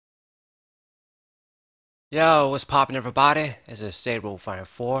Yo, what's poppin' everybody? This is Sable Fire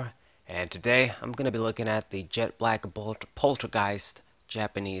 4, and today I'm gonna be looking at the Jet Black Poltergeist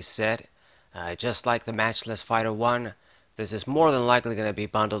Japanese set. Just like the Matchless Fighter 1, this is more than likely gonna be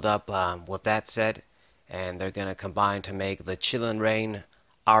bundled up with that set, and they're gonna combine to make the Chillin' Rain,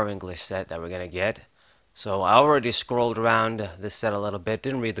 our English set that we're gonna get. So I already scrolled around this set a little bit,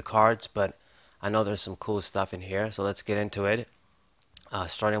 didn't read the cards, but I know there's some cool stuff in here, so let's get into it.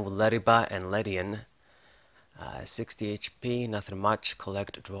 Starting with Lediba and Ledian. 60 HP, nothing much.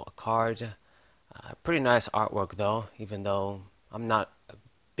 Collect, draw a card. Pretty nice artwork though, even though I'm not a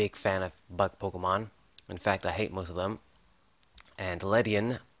big fan of bug Pokemon. In fact, I hate most of them. And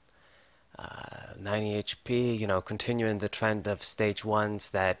Ledian, 90 HP, continuing the trend of stage 1s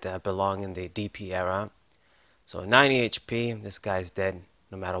that belong in the DP era. So 90 HP, this guy's dead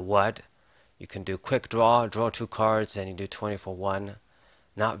no matter what. You can do quick draw 2 cards, and you do 20 for 1.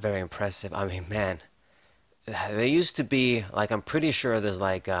 Not very impressive. I mean, man. There used to be, like, I'm pretty sure there's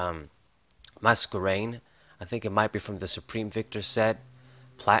like Masquerain. I think it might be from the Supreme Victor set,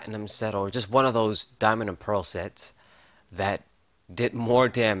 Platinum set, or just one of those Diamond and Pearl sets that did more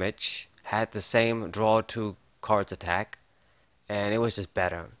damage, had the same draw 2 cards attack, and it was just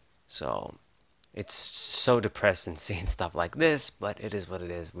better. So it's so depressing seeing stuff like this, but it is what it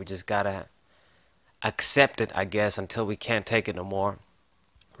is. We just gotta accept it, I guess, until we can't take it no more.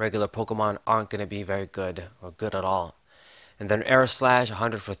 Regular Pokemon aren't going to be very good or good at all. And then Air Slash,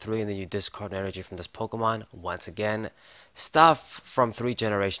 100 for 3, and then you discard energy from this Pokemon. Once again, stuff from 3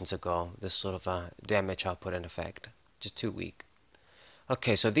 generations ago. This sort of damage output in effect. Just too weak.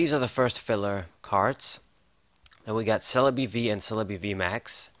 Okay, so these are the first filler cards. Then we got Celebi V and Celebi V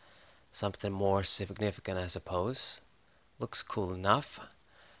Max. Something more significant, I suppose. Looks cool enough.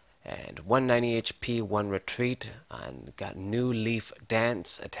 And 190 HP, 1 retreat, and got new leaf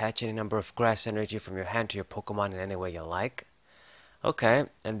dance. Attach any number of grass energy from your hand to your Pokemon in any way you like. Okay,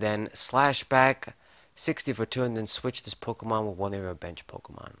 and then slash back, 60 for 2, and then switch this Pokemon with one of your bench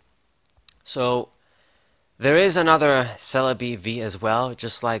Pokemon. So there is another Celebi V as well,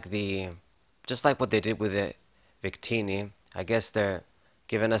 just like what they did with the Victini. I guess they're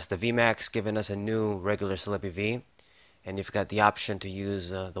giving us the VMAX, giving us a new regular Celebi V. And you've got the option to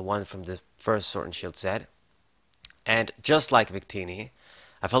use the one from the first Sword and Shield set. And just like Victini,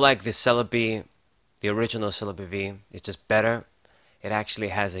 I feel like the Celebi, the original Celebi V, is just better. It actually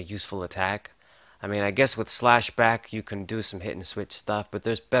has a useful attack. I mean, I guess with Slashback you can do some hit and switch stuff, but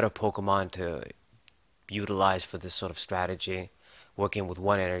there's better Pokemon to utilize for this sort of strategy, working with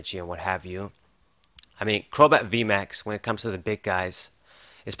one energy and what have you. I mean, Crobat VMAX, when it comes to the big guys,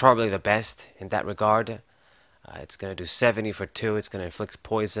 is probably the best in that regard. It's going to do 70 for 2, it's going to inflict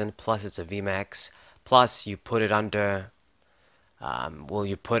poison, plus it's a VMAX, plus you put it under,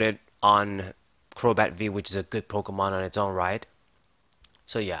 you put it on Crobat V, which is a good Pokemon on its own right.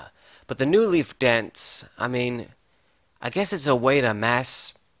 So yeah, but the new Leaf Dance, I mean, I guess it's a way to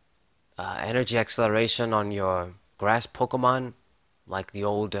mass energy acceleration on your grass Pokemon, like the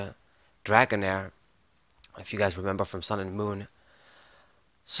old Dragonair, if you guys remember from Sun and Moon.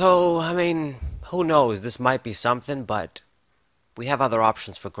 So, I mean, who knows? This might be something, but we have other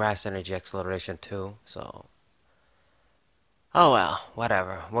options for grass energy acceleration too, so... Oh well,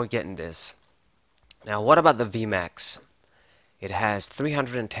 whatever. We're getting this. Now, what about the VMAX? It has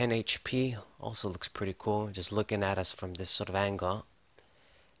 310 HP. Also looks pretty cool, just looking at us from this sort of angle.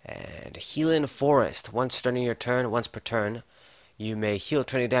 And Healing Forest. Once during your turn, once per turn, you may heal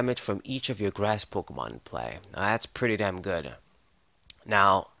 20 damage from each of your grass Pokemon in play. Now, that's pretty damn good.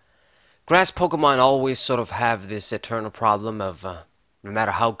 Now, grass Pokemon always sort of have this eternal problem of no matter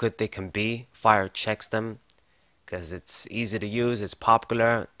how good they can be, fire checks them because it's easy to use, it's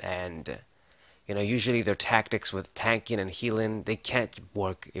popular, and usually their tactics with tanking and healing, they can't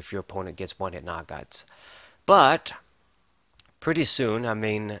work if your opponent gets one-hit knockouts. But pretty soon, I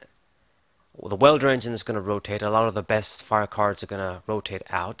mean, the Welder engine is going to rotate. A lot of the best fire cards are going to rotate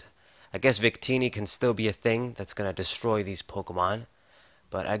out. I guess Victini can still be a thing that's going to destroy these Pokemon.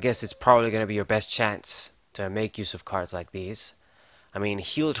 But I guess it's probably going to be your best chance to make use of cards like these. I mean,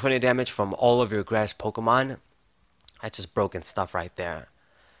 heal 20 damage from all of your grass Pokemon. That's just broken stuff right there.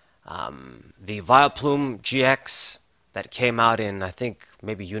 The Vileplume GX that came out in, I think,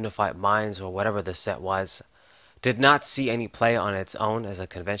 maybe Unified Minds or whatever the set was, did not see any play on its own as a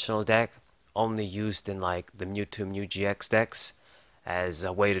conventional deck. Only used in, like, the Mewtwo Mew GX decks as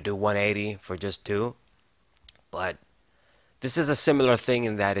a way to do 180 for just 2. But this is a similar thing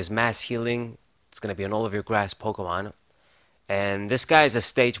in that is mass healing. It's going to be on all of your grass Pokemon. And this guy is a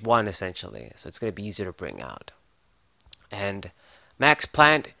stage 1 essentially, so it's going to be easier to bring out. And Max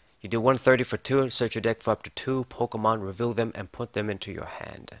Plant, You do 130 for 2, search your deck for up to 2 Pokemon, reveal them, and put them into your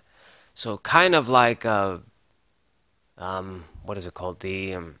hand. So kind of like, what is it called?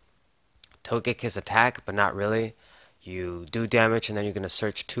 The Togekiss attack, but not really. You do damage, and then you're going to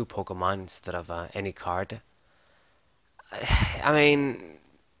search 2 Pokemon instead of any card. I mean,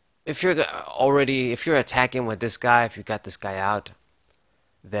 if you're attacking with this guy, if you got this guy out,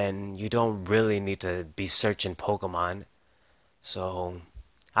 then you don't really need to be searching Pokemon. So,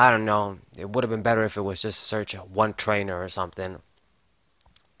 I don't know. It would have been better if it was just search one trainer or something.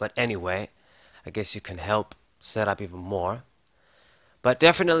 But anyway, I guess you can help set up even more. But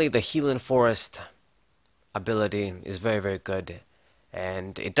definitely the Healing Forest ability is very, very good.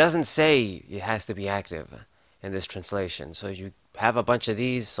 And it doesn't say it has to be active in this translation. So you have a bunch of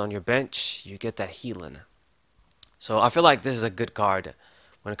these on your bench, you get that healing. So I feel like this is a good card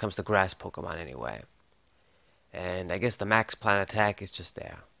when it comes to grass Pokemon anyway. And I guess the max plan attack is just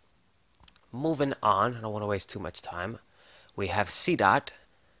there. Moving on, I don't want to waste too much time. We have C-Dot.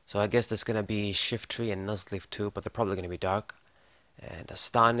 So I guess there's going to be Shiftry and Nuzleaf too, but they're probably going to be dark. And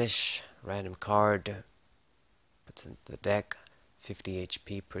Astonish, random card. Puts into the deck. 50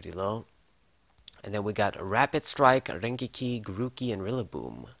 HP, pretty low. And then we got Rapid Strike, Rengeki, Grookey, and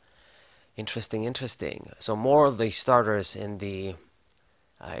Rillaboom. Interesting, interesting. So more of the starters in the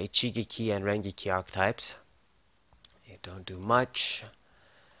Ichigeki and Rengeki archetypes. They don't do much.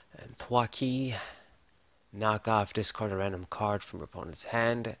 And Thwaki, knock off, discard a random card from your opponent's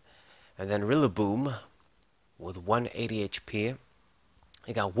hand. And then Rillaboom with 180 HP.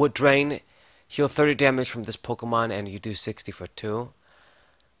 You got Wood Drain, heal 30 damage from this Pokemon, and you do 60 for 2.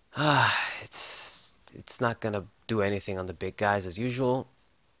 It's not gonna do anything on the big guys as usual.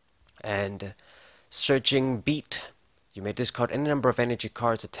 And Searching Beat, you may discard any number of energy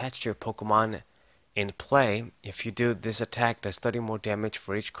cards attached to your Pokemon in play. If you do, this attack does 30 more damage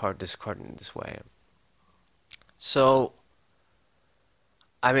for each card discarded in this way. So,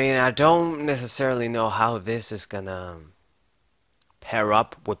 I mean, I don't necessarily know how this is gonna pair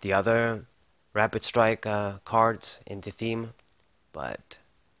up with the other Rapid Strike cards in the theme, but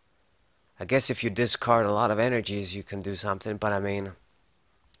I guess if you discard a lot of energies, you can do something. But I mean,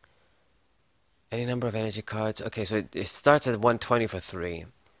 any number of energy cards. Okay, so it starts at 120 for 3.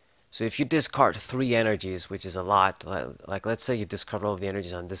 So if you discard 3 energies, which is a lot, like let's say you discard all of the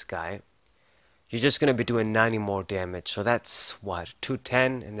energies on this guy, you're just going to be doing 90 more damage. So that's what,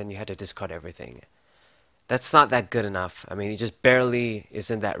 210, and then you had to discard everything. That's not that good enough. I mean, he just barely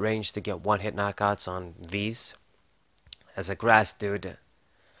is in that range to get one-hit knockouts on these. As a grass dude,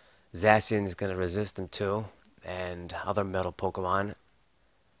 Zacian is going to resist them too, and other metal Pokemon.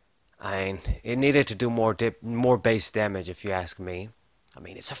 I mean, it needed to do more base damage if you ask me. I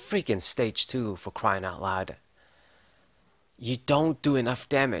mean, it's a freaking stage 2 for crying out loud. You don't do enough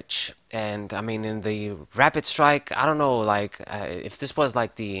damage. And I mean, in the Rapid Strike, I don't know, like, if this was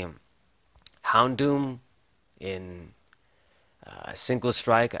like the Houndoom in Single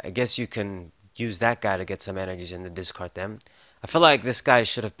Strike, I guess you can use that guy to get some energies and then discard them. I feel like this guy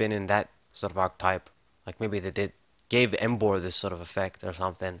should have been in that sort of archetype. Like maybe they gave Emboar this sort of effect or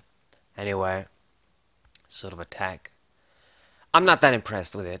something. Anyway, sort of attack. I'm not that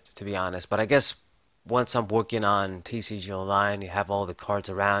impressed with it, to be honest, but I guess once I'm working on TCG Online, you have all the cards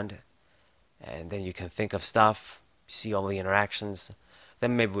around, and then you can think of stuff, see all the interactions,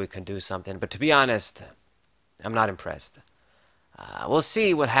 then maybe we can do something. But to be honest, I'm not impressed. We'll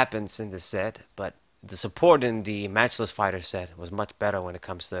see what happens in this set, but the support in the Matchless Fighter set was much better when it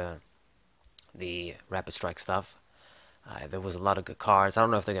comes to the Rapid Strike stuff. There was a lot of good cards. I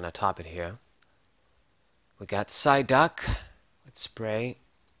don't know if they're going to top it here. We got Psyduck with Spray.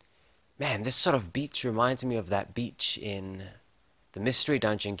 Man, this sort of beach reminds me of that beach in the Mystery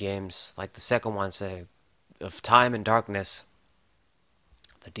Dungeon games, like the second ones of Time and Darkness.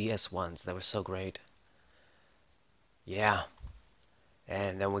 The DS ones, they were so great. Yeah.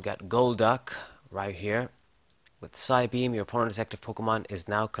 And then we got Golduck right here. With Psybeam, your opponent's active Pokemon is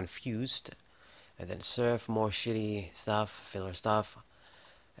now confused. And then Surf, more shitty stuff, filler stuff.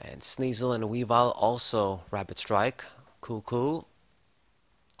 And Sneasel and Weavile also Rapid Strike. Cool, cool.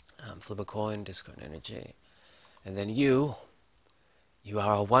 Flip a coin, discard energy. And then you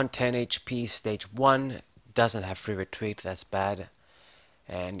are a 110 HP, stage 1. Doesn't have free retreat, that's bad.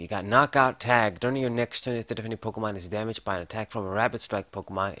 And you got Knockout Tag. During your next turn, if the defending Pokemon is damaged by an attack from a Rapid Strike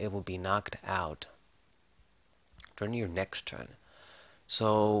Pokemon, it will be knocked out. During your next turn.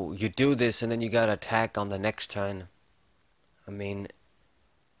 So you do this and then you got to attack on the next turn. I mean,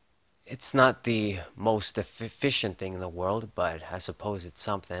 it's not the most efficient thing in the world, but I suppose it's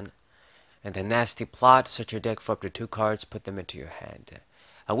something. And the Nasty Plot, search your deck for up to 2 cards, put them into your hand.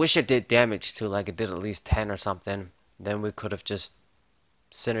 I wish it did damage too, like it did at least 10 or something. Then we could have just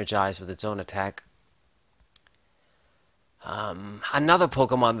synergized with its own attack. Another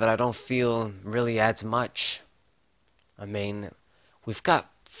Pokemon that I don't feel really adds much. I mean, we've got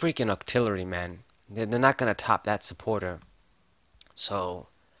freaking Octillery, man. They're not going to top that supporter. So,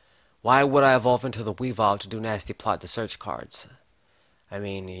 why would I evolve into the Weavile to do nasty plot to search cards? I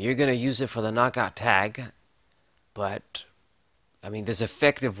mean, you're going to use it for the knockout tag, but, I mean, there's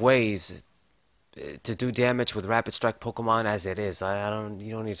effective ways to do damage with Rapid Strike Pokemon as it is. You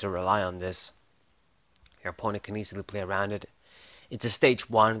don't need to rely on this. Your opponent can easily play around it. It's a stage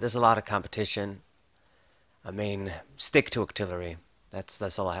 1. There's a lot of competition. I mean, stick to Octillery.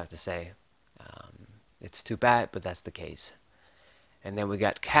 That's all I have to say. It's too bad, but that's the case. And then we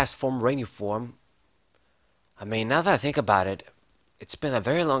got Cast Form, Rainy Form. I mean, now that I think about it, it's been a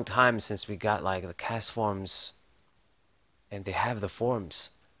very long time since we got like the Cast Forms, and they have the forms.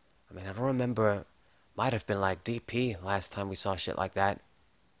 I mean, I don't remember. Might have been like DP last time we saw shit like that.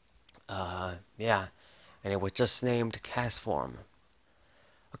 Yeah, and it was just named Cast Form.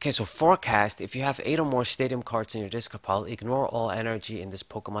 Okay, so Forecast, if you have 8 or more Stadium cards in your discard pile, ignore all energy in this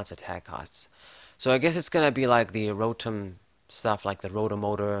Pokemon's attack costs. So I guess it's gonna be like the Rotom stuff, like the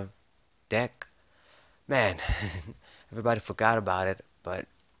Rotomotor deck. Man, everybody forgot about it, but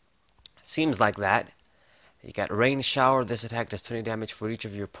seems like that. You got Rain Shower, this attack does 20 damage for each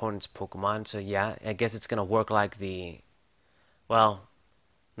of your opponent's Pokemon, so yeah, I guess it's gonna work like the, well,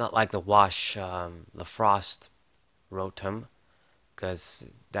 not like the Wash, the Frost Rotom, because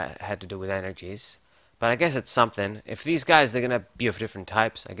that had to do with energies. But I guess it's something. If these guys, they're gonna be of different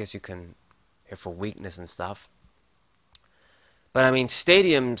types, I guess you can hit for weakness and stuff. But I mean,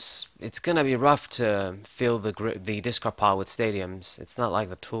 stadiums, it's gonna be rough to fill the discard pile with stadiums. It's not like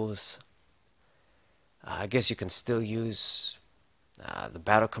the tools. I guess you can still use the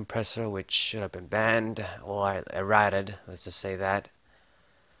Battle Compressor, which should have been banned or errated. Let's just say that.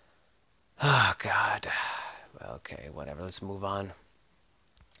 Oh God. Okay, whatever. Let's move on.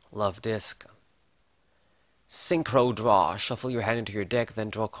 Love Disc. Synchro Draw. Shuffle your hand into your deck, then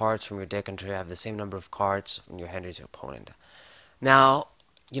draw cards from your deck until you have the same number of cards in your hand as your opponent. Now,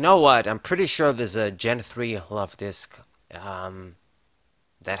 you know what? I'm pretty sure there's a Gen 3 Love Disc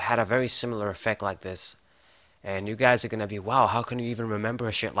that had a very similar effect like this. And you guys are going to be, wow, how can you even remember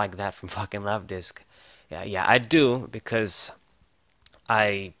a shit like that from fucking Love Disc? Yeah, I do, because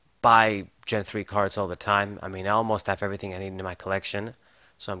I buy Gen 3 cards all the time. I mean, I almost have everything I need in my collection,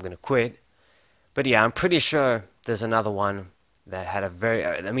 so I'm going to quit. But yeah, I'm pretty sure there's another one that had a very,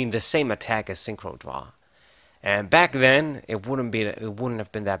 I mean, the same attack as Synchro Draw. And back then, it wouldn't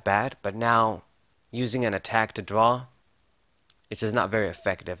have been that bad, but now, using an attack to draw, it's just not very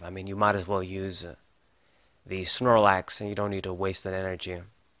effective. I mean, you might as well use the Snorlax, and you don't need to waste that energy.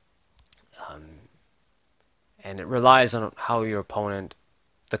 And it relies on how your opponent,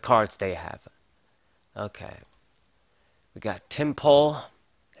 the cards they have. Okay. We got Timpole,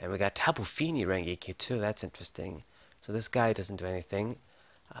 and we got Tapu Fini Rengeki too. That's interesting. So this guy doesn't do anything.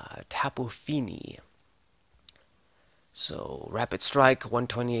 Tapu Fini. So, Rapid Strike,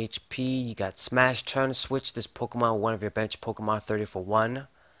 120 HP. You got Smash Turn. Switch this Pokemon, one of your bench Pokemon, 30 for 1.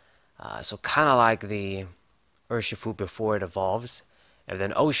 So, kind of like the Urshifu before it evolves. And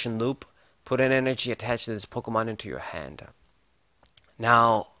then Ocean Loop. Put an energy attached to this Pokemon into your hand.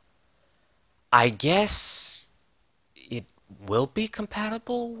 Now, I guess it will be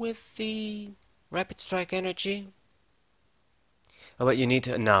compatible with the Rapid Strike energy. Oh, but you need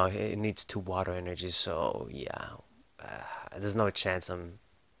to, no, it needs 2 water energies, so yeah. There's no chance I'm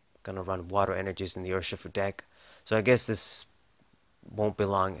gonna run water energies in the Urshifu deck. So I guess this won't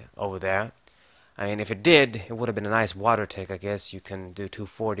belong over there. I mean, if it did, it would have been a nice water tick. I guess you can do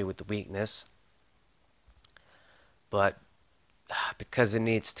 240 with the weakness. But because it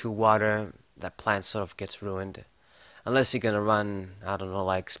needs 2 water, that plant sort of gets ruined. Unless you're gonna run, I don't know,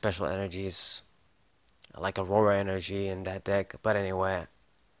 like special energies, like Aurora energy in that deck. But anyway,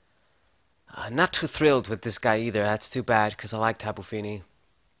 not too thrilled with this guy either. That's too bad, because I like Tapu Fini.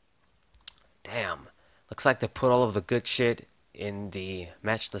 Damn. Looks like they put all of the good shit in the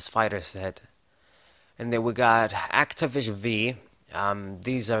Matchless Fighter set. And then we got Activish V.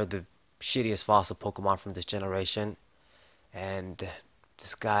 These are the shittiest fossil Pokemon from this generation. And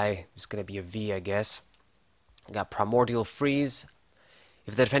this guy is going to be a V, I guess. We got Primordial Freeze.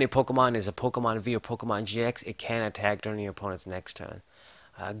 If the defending Pokemon is a Pokemon V or Pokemon GX, it can attack during your opponent's next turn.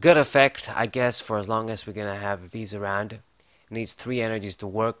 Good effect, I guess, for as long as we're going to have Vs around. It needs 3 energies to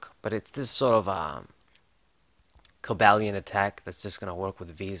work, but it's this sort of Cobalion attack that's just going to work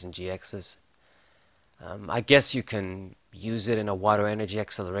with Vs and GXs. I guess you can use it in a water energy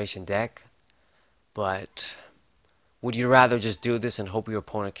acceleration deck, but would you rather just do this and hope your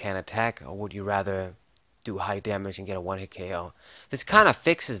opponent can't attack, or would you rather do high damage and get a one-hit KO? This kind of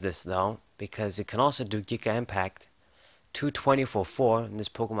fixes this though, because it can also do Giga Impact, 220 for 4, and this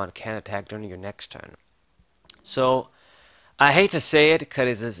Pokemon can attack during your next turn. So, I hate to say it,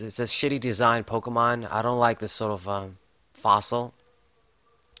 because it's a shitty design Pokemon. I don't like this sort of fossil.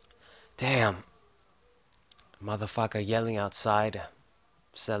 Damn. Motherfucker yelling outside,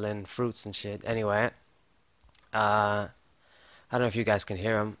 selling fruits and shit. Anyway, I don't know if you guys can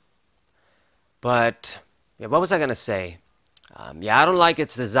hear him. But, yeah, what was I going to say? Yeah, I don't like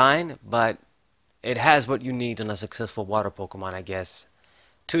its design, but it has what you need in a successful water Pokemon, I guess.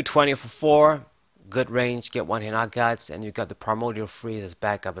 220 for 4, good range, get one-hit knockouts, and you got the Primordial Freeze as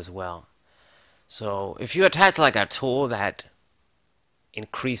backup as well. So, if you attach like a tool that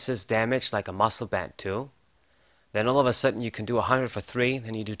increases damage, like a Muscle Band too, then all of a sudden you can do 100 for 3,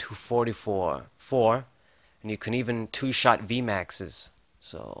 then you do 240 for 4, and you can even two-shot VMAXs.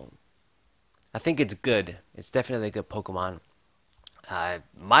 So, I think it's good. It's definitely a good Pokemon.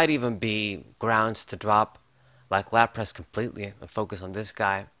 Might even be grounds to drop like Lapras completely and focus on this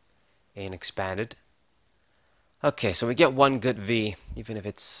guy in Expanded. Okay, so we get one good V, even if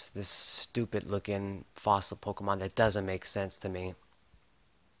it's this stupid looking fossil Pokemon that doesn't make sense to me.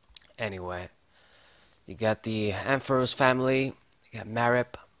 Anyway, you got the Ampharos family, you got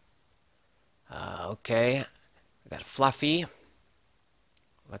Marip. Okay, we got Fluffy,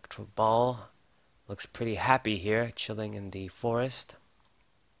 Electro Ball. Looks pretty happy here, chilling in the forest.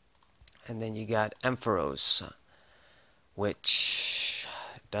 And then you got Ampharos, which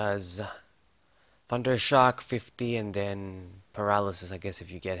does Thunder Shock 50 and then Paralysis, I guess,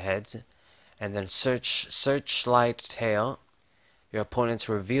 if you get heads. And then Searchlight Tail. Your opponent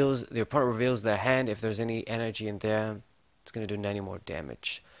reveals their hand. If there's any energy in there, it's going to do 90 more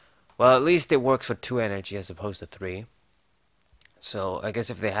damage. Well, at least it works for 2 energy as opposed to 3. So I guess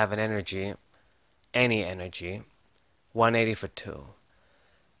if they have an energy, any energy, 180 for 2.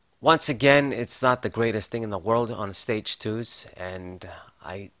 Once again, it's not the greatest thing in the world on stage 2s, and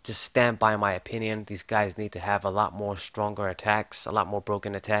I just stand by my opinion. These guys need to have a lot more stronger attacks, a lot more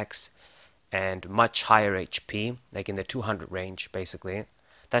broken attacks, and much higher HP, like in the 200 range, basically.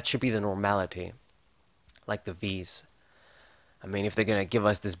 That should be the normality, like the Vs. I mean, if they're going to give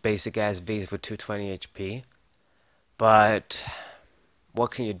us this basic-ass Vs with 220 HP, but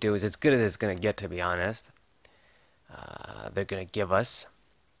what can you do? It's as good as it's going to get, to be honest. They're going to give us.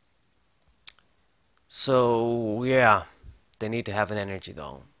 So, yeah, they need to have an energy,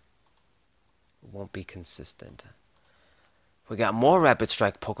 though. It won't be consistent. We got more Rapid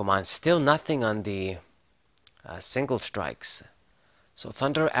Strike Pokemon. Still nothing on the single strikes. So,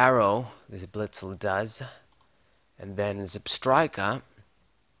 Thunder Arrow, this Blitzel does. And then Zipstrika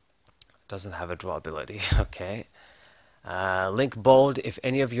doesn't have a draw ability. Okay. Link Bold, if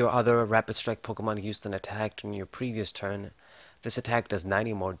any of your other Rapid Strike Pokemon used an attack during your previous turn, this attack does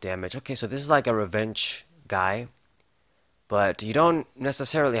 90 more damage. Okay, so this is like a revenge guy, but you don't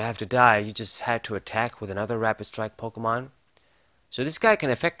necessarily have to die, you just had to attack with another Rapid Strike Pokemon. So this guy can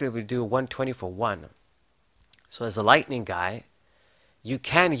effectively do 120 for 1. So as a lightning guy, you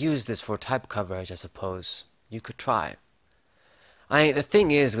can use this for type coverage, I suppose. You could try. The thing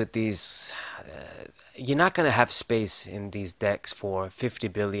is with these, you're not going to have space in these decks for 50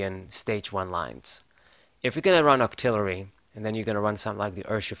 billion stage 1 lines. If you're going to run Octillery, and then you're going to run something like the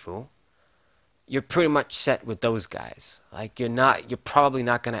Urshifu, you're pretty much set with those guys. Like, you're probably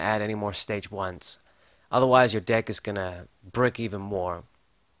not going to add any more stage 1s. Otherwise, your deck is going to brick even more.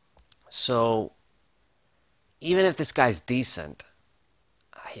 So, even if this guy's decent,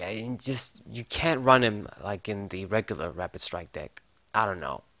 yeah, you can't run him like in the regular Rapid Strike deck. I don't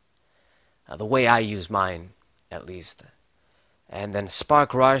know. The way I use mine, at least. And then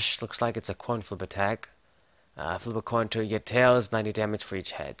Spark Rush, looks like it's a coin flip attack. Flip a coin to get tails, 90 damage for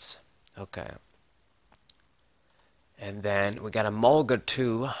each heads. Okay. And then we got a Molga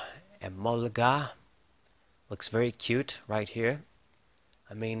 2. Emolga. Looks very cute right here.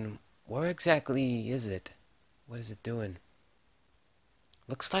 I mean, where exactly is it? What is it doing?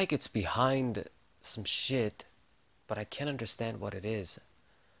 Looks like it's behind some shit, but I can't understand what it is.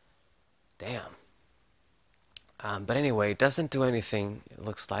 Damn. But anyway, it doesn't do anything, it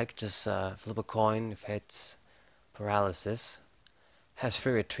looks like. Just flip a coin if hits paralysis. Has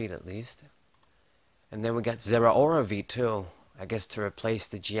free retreat at least. And then we got Zeraora V2, I guess to replace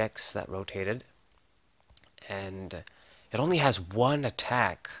the GX that rotated. And it only has one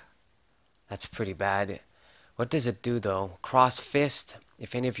attack. That's pretty bad. What does it do though? Cross Fist.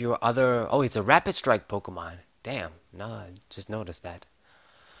 if any of your other... Oh, it's a Rapid Strike Pokemon. Damn, no, I just noticed that.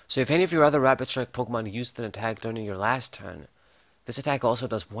 So if any of your other Rapid Strike Pokemon used an attack during your last turn, this attack also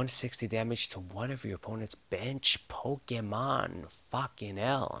does 160 damage to one of your opponent's bench Pokemon. Fucking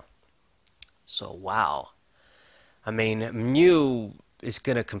hell. So, wow. I mean, Mew is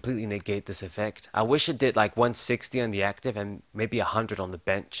gonna completely negate this effect. I wish it did like 160 on the active and maybe 100 on the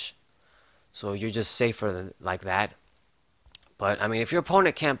bench. So you're just safer than like that. But, I mean, if your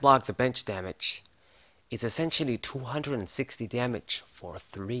opponent can't block the bench damage, it's essentially 260 damage for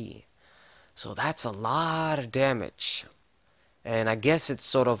 3. So that's a lot of damage. And I guess it's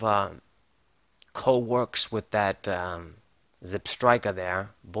sort of co-works with that Zip Striker there.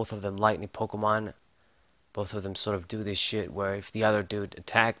 Both of them lightning Pokemon. Both of them sort of do this shit where if the other dude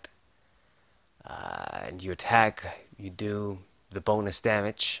attacked and you attack, you do the bonus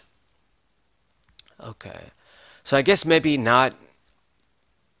damage. Okay. So I guess maybe not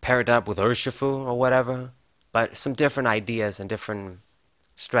paired up with Urshifu or whatever, but some different ideas and different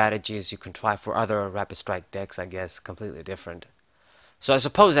strategies you can try for other Rapid Strike decks, I guess, completely different. So I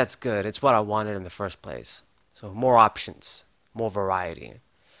suppose that's good. It's what I wanted in the first place. So more options, more variety.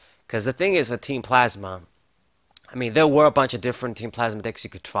 Because the thing is with Team Plasma, I mean, there were a bunch of different Team Plasma decks you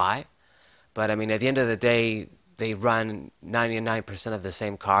could try, but I mean, at the end of the day, they run 99% of the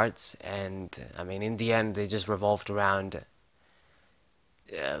same cards, and I mean, in the end, they just revolved around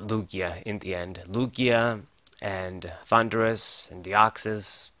Lugia in the end. Lugia and Thundurus and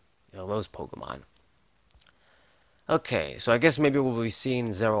Deoxys, you know, those Pokemon. Okay, so I guess maybe we'll be seeing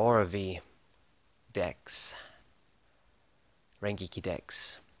Zeraora V decks. Rengeki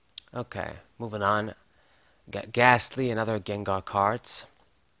decks. Okay, moving on. Got Ghastly and other Gengar cards.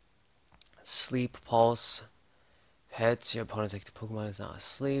 Sleep Pulse. Pets, your opponent's active Pokemon is now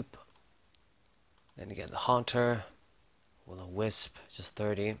asleep. Then again, the Haunter. Will-O-Wisp, just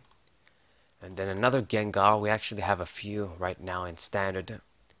 30. And then another Gengar. We actually have a few right now in Standard.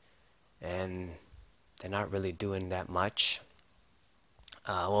 And they're not really doing that much.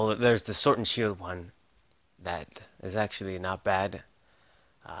 Well, there's the Sword and Shield one that is actually not bad.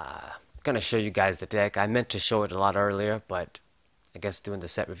 I'm going to show you guys the deck. I meant to show it a lot earlier, but I guess doing the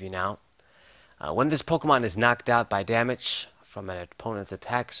set review now. When this Pokemon is knocked out by damage from an opponent's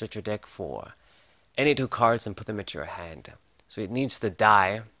attack, search your deck for any 2 cards and put them into your hand. So it needs to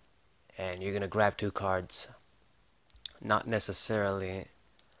die, and you're going to grab 2 cards. Not necessarily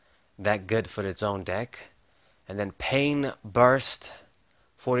that good for its own deck. And then Pain Burst,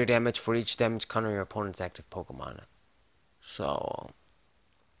 40 damage for each damage counter your opponent's active Pokemon. So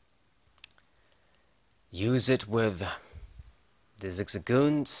use it with the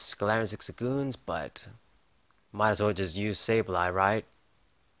Zigzagoons, Galarian Zigzagoons, but might as well just use Sableye, right?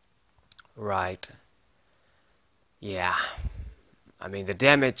 Right. Yeah. I mean, the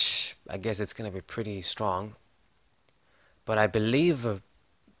damage, I guess it's going to be pretty strong. But I believe...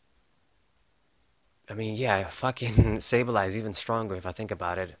 I mean, yeah, fucking Sableye is even stronger if I think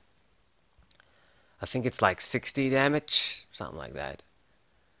about it. I think it's like 60 damage, something like that.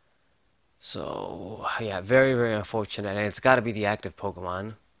 So, yeah, very, very unfortunate. And it's got to be the active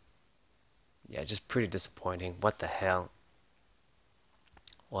Pokemon. Yeah, just pretty disappointing. What the hell?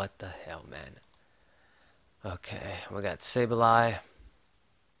 What the hell, man? Okay, we got Sableye.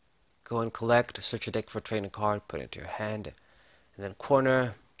 Go and collect. Search your deck for a trading card. Put it into your hand. And then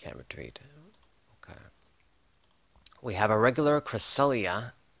corner. Can't retreat. Okay. We have a regular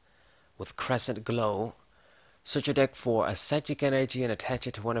Cresselia with Crescent Glow. Search your deck for a Psychic Energy and attach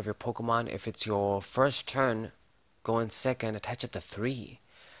it to one of your Pokemon. If it's your first turn, go in second, attach up to 3.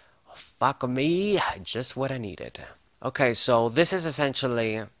 Fuck me, just what I needed. Okay, so this is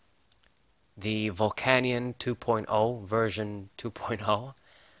essentially the Volcanion 2.0, version 2.0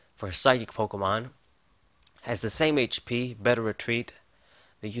 for Psychic Pokemon. Has the same HP, better retreat,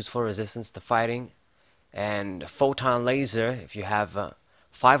 the useful resistance to fighting, and Photon Laser if you have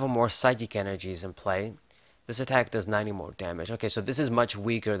 5 or more Psychic Energies in play. This attack does 90 more damage. Okay, so this is much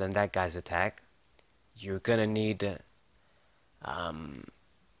weaker than that guy's attack. You're gonna need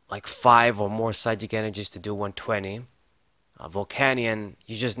like 5 or more Psychic Energies to do 120. Volcanion,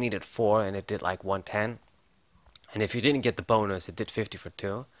 you just needed 4 and it did like 110. And if you didn't get the bonus, it did 50 for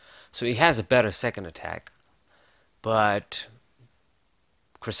 2. So he has a better second attack. But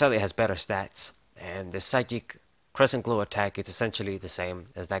Cresselia has better stats. And the Psychic Crescent Glow attack, it's essentially the same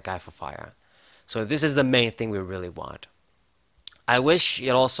as that guy for fire. So this is the main thing we really want. I wish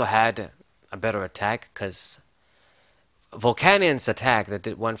it also had a better attack, because Volcanion's attack that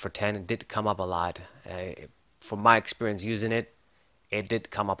did 1 for 10, it did come up a lot. From my experience using it, it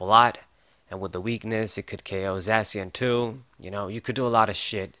did come up a lot. And with the weakness, it could KO Zacian too. You know, you could do a lot of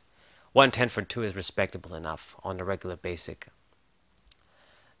shit. 110 for 2 is respectable enough on the regular basic.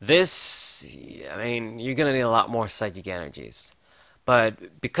 This, I mean, you're going to need a lot more psychic energies.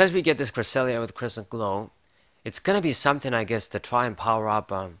 But because we get this Cresselia with Crescent Glow, it's going to be something, I guess, to try and power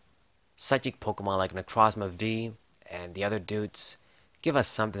up psychic Pokemon like Necrozma V and the other dudes. Give us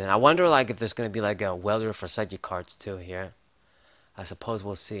something. I wonder like if there's going to be like a welder for psychic cards too here. I suppose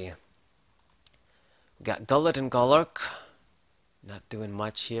we'll see. We got Gullet and Golurk. Not doing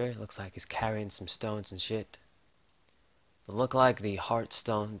much here. Looks like he's carrying some stones and shit. They look like the heart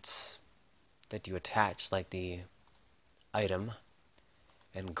stones that you attach, like the item.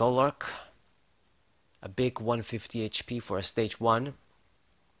 And Golurk, a big 150 HP for a stage 1.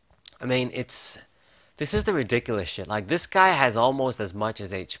 I mean, this is the ridiculous shit. Like, this guy has almost as much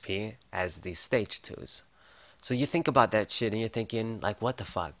as HP as the stage 2s. So you think about that shit and you're thinking, like, what the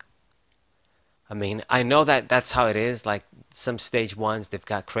fuck? I mean, I know that that's how it is. Like, some stage 1s, they've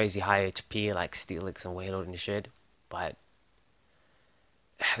got crazy high HP, like Steelix and Wailord and shit. But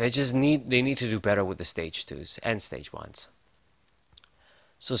they need to do better with the stage 2s and stage 1s.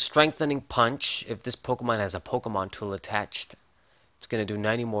 So Strengthening Punch, if this Pokemon has a Pokemon tool attached, it's going to do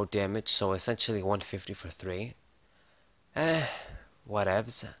 90 more damage, so essentially 150 for 3.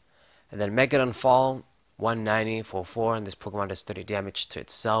 Whatevs. And then Megadon Fall, 190 for 4, and this Pokemon does 30 damage to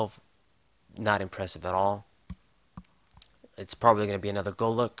itself. Not impressive at all. It's probably going to be another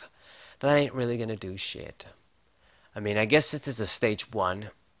Golurk. That ain't really going to do shit. I mean, I guess this is a stage 1.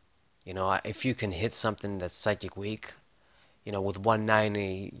 You know, if you can hit something that's psychic weak, you know, with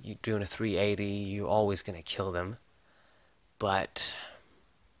 190, you're doing a 380, you're always going to kill them. But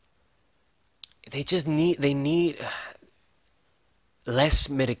they need less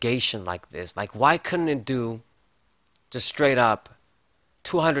mitigation like this. Like, why couldn't it do just straight up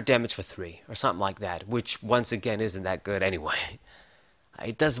 200 damage for 3 or something like that, which once again isn't that good anyway.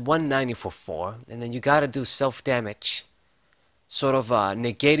 It does 190 for 4, and then you gotta do self-damage, sort of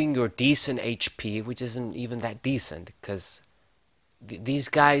negating your decent HP, which isn't even that decent, because these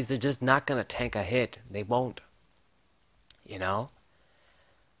guys, they're just not gonna tank a hit. They won't. You know?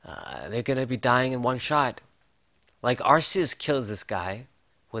 They're gonna be dying in one shot. Like, Arceus kills this guy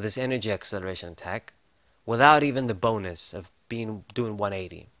with his energy acceleration attack without even the bonus of doing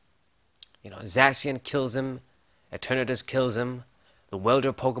 180. You know, Zacian kills him, Eternatus kills him, the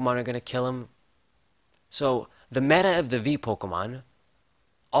Welder Pokemon are gonna kill him. So the meta of the V Pokemon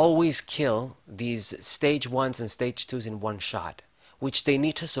always kill these stage 1s and stage 2s in one shot, which they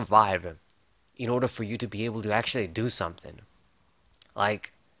need to survive in order for you to be able to actually do something.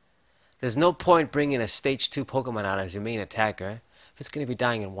 Like, there's no point bringing a stage 2 Pokemon out as your main attacker if it's gonna be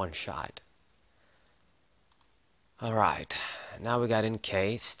dying in one shot. Alright, now we got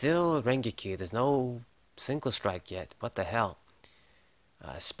NK. Still Rengeki. There's no single strike yet. What the hell?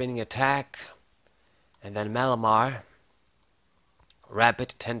 Spinning attack. And then Malamar.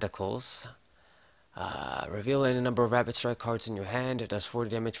 Rapid Tentacles. Reveal any number of Rapid Strike cards in your hand. It does 40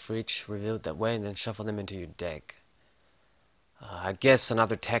 damage for each revealed that way, and then shuffle them into your deck. I guess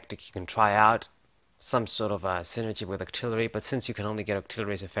another tactic you can try out. Some sort of synergy with Artillery, but since you can only get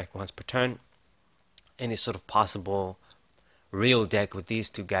Artillery's effect once per turn, any sort of possible real deck with these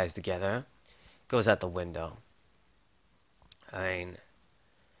two guys together goes out the window. I mean,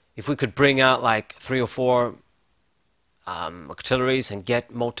 if we could bring out like 3 or 4 Artilleries and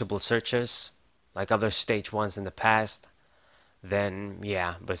get multiple searches like other stage 1s in the past, then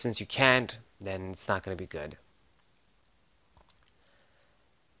yeah, but since you can't, then it's not going to be good.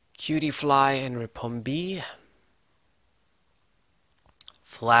 Cutie Fly and Repombi.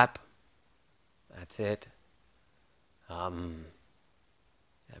 Flap. That's it.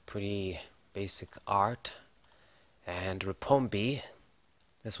 Pretty basic art. And Repombi.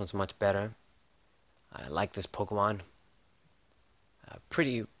 This one's much better. I like this Pokemon.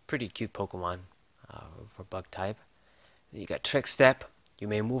 Pretty cute Pokemon for bug type. You got Trick Step. You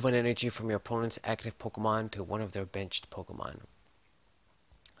may move an energy from your opponent's active Pokemon to one of their benched Pokemon.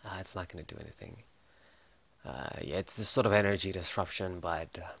 It's not going to do anything. Yeah, it's this sort of energy disruption,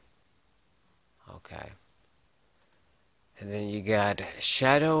 but okay. And then you got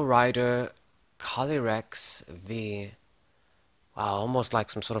Shadow Rider Calyrex V. Wow, almost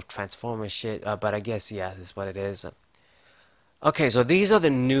like some sort of Transformer shit, but I guess, yeah, this is what it is. Okay, so these are the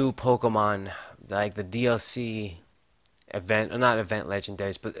new Pokemon, like the DLC event, or not event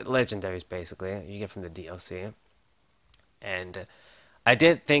legendaries, but legendaries basically, you get from the DLC. And I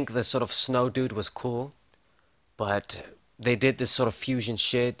did think the sort of Snow Dude was cool, but they did this sort of fusion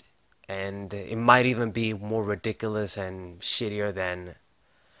shit, and it might even be more ridiculous and shittier than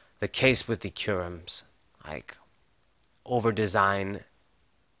the case with the Curums. Like, over design,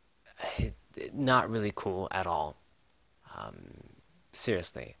 not really cool at all.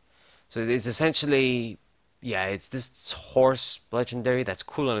 Seriously. So it's essentially, yeah, it's this horse legendary that's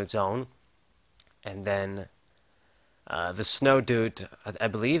cool on its own. And then the snow dude, I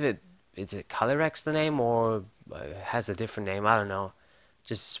believe is it Calyrex the name, or has a different name, I don't know.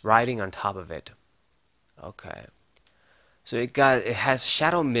 Just riding on top of it. Okay. So it has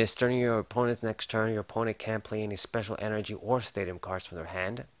Shadow Mist. During your opponent's next turn, your opponent can't play any special energy or stadium cards from their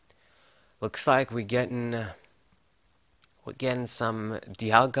hand. Looks like we're getting some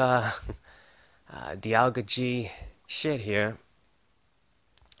Dialga Dialga G shit here.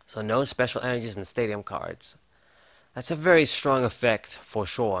 So no special energies and stadium cards. That's a very strong effect for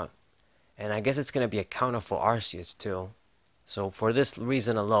sure. And I guess it's going to be a counter for Arceus too. So for this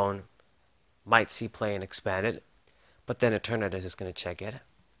reason alone, might see play and expand it. But then Eternatus is going to check it.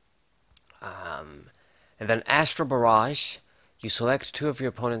 And then Astral Barrage. You select 2 of your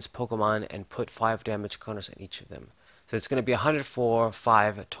opponent's Pokemon and put 5 damage counters on each of them. So it's going to be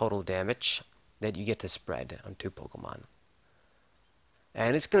 104.5 total damage that you get to spread on 2 Pokemon.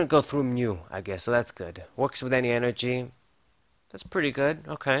 And it's going to go through Mew, I guess, so that's good. Works with any energy. That's pretty good,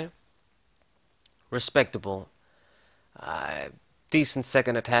 okay. Respectable. Decent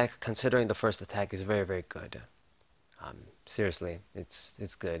second attack, considering the first attack is very, very good. Seriously,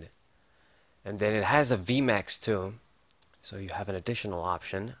 it's good. And then it has a VMAX too, so you have an additional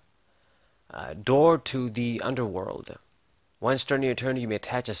option. Door to the Underworld. Once during your turn, you may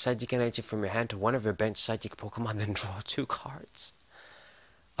attach a Psychic Energy from your hand to one of your bench Psychic Pokemon, then draw 2 cards.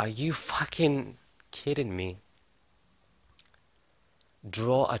 Are you fucking kidding me?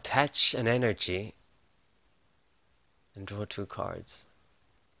 Attach an energy, and draw 2 cards.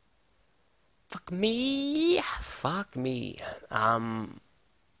 Fuck me. Fuck me.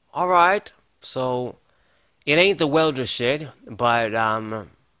 Alright, so it ain't the welder shit, but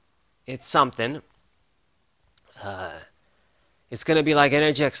it's something. It's gonna be like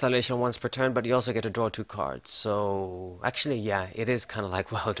energy acceleration once per turn, but you also get to draw 2 cards. So actually, yeah, it is kind of like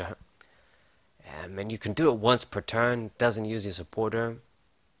welder. And you can do it once per turn. Doesn't use your supporter.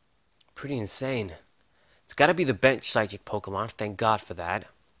 Pretty insane. It's gotta be the bench Psychic Pokemon. Thank God for that.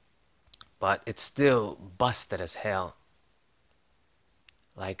 But it's still busted as hell.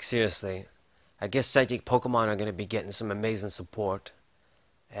 Like, seriously. I guess Psychic Pokemon are going to be getting some amazing support.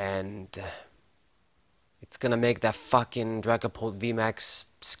 And it's going to make that fucking Dragapult VMAX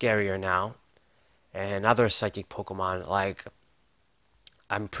scarier now. And other Psychic Pokemon, like,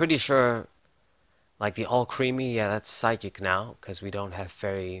 I'm pretty sure, like the All Creamy, yeah, that's Psychic now, because we don't have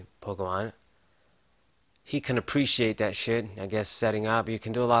Fairy Pokemon. He can appreciate that shit, I guess, setting up. You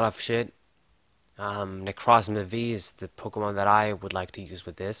can do a lot of shit. Necrozma V is the Pokemon that I would like to use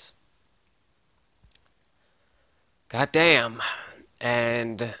with this. God damn.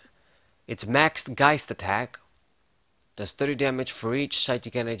 And it's maxed Geist attack. Does 30 damage for each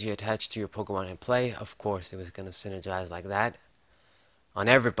Psychic Energy attached to your Pokemon in play. Of course, it was going to synergize like that on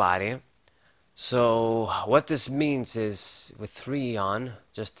everybody. So what this means is with 3 on,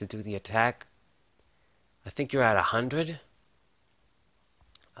 just to do the attack, I think you're at 100.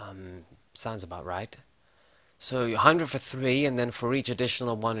 Sounds about right. So 100 for 3, and then for each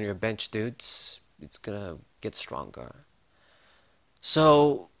additional one on your bench dudes, it's gonna get stronger.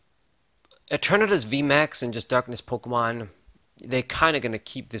 So Eternatus VMAX and just Darkness Pokemon, they're kind of gonna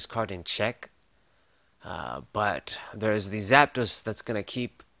keep this card in check. But there's the Zapdos that's gonna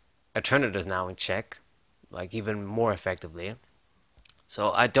keep Eternatus now in check, like even more effectively.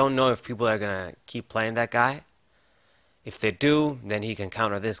 So I don't know if people are gonna keep playing that guy. If they do, then he can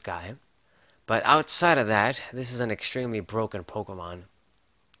counter this guy. But outside of that, this is an extremely broken Pokemon.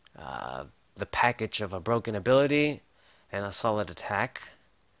 The package of a broken ability and a solid attack.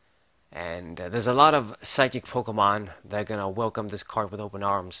 And there's a lot of Psychic Pokemon that are going to welcome this card with open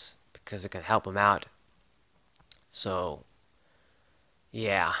arms because it can help them out. So,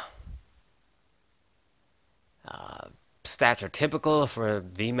 yeah. Stats are typical for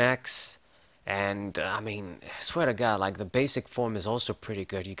VMAX. And, I mean, I swear to God, like, the basic form is also pretty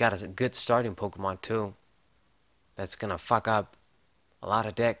good. You got a good starting Pokemon, too. That's gonna fuck up a lot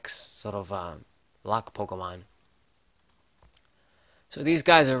of decks, sort of, lock Pokemon. So these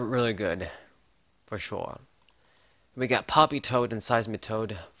guys are really good, for sure. We got Poppy Toad and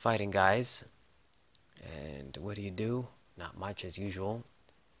Seismitoad fighting guys. And what do? Not much, as usual.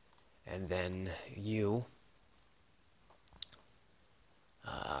 And then you.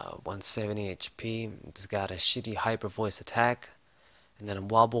 170 HP. It's got a shitty hyper voice attack, and then a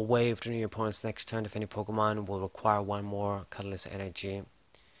wobble wave during your opponent's next turn. If any Pokemon will require 1 more colorless energy,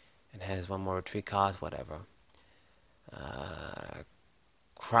 It has one more retreat cost, whatever.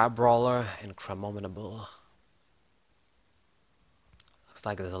 Crab Roller and Cramominable. Looks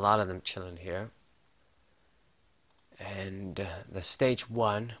like there's a lot of them chilling here. And the stage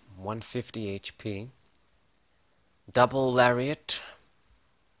 1, 150 HP. Double Lariat,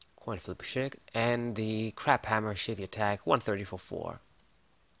 Coin Flip Shit, and the Crap Hammer Shitty Attack, 130 for 4.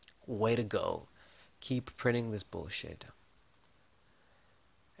 Way to go. Keep printing this bullshit.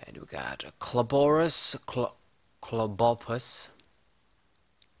 And we got Cloborus, Clobopus,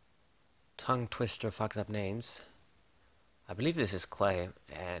 Tongue Twister, fucked up names. I believe this is clay,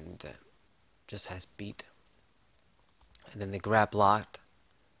 and just has beat. And then the Grab Locked.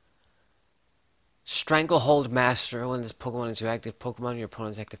 Stranglehold Master. When this Pokemon is your active Pokemon, your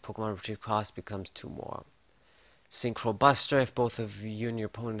opponent's active Pokemon retrieve cost becomes 2 more. Synchro Buster. If both of you and your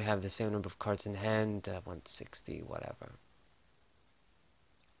opponent have the same number of cards in hand, 160, whatever.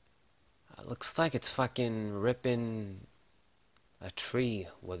 Looks like it's fucking ripping a tree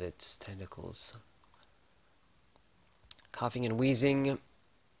with its tentacles. Coughing and Wheezing.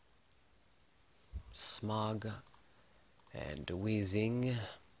 Smog and Wheezing.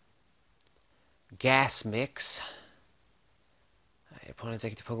 Gas Mix. Your opponent's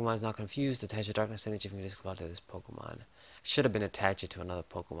active Pokemon is not confused. Attach a Darkness Energy if you discard to this Pokemon. Should have been attached to another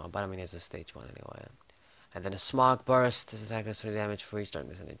Pokemon, but I mean it's a stage 1 anyway. And then a Smog Burst. This attack does 20 damage for each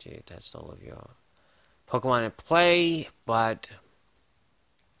Darkness Energy attached to all of your Pokemon in play, but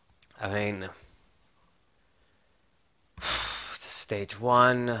I mean it's stage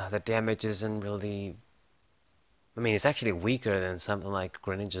 1. The damage isn't really, I mean it's actually weaker than something like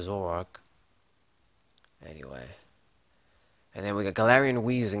Greninja's Zoroark. Anyway. And then we got Galarian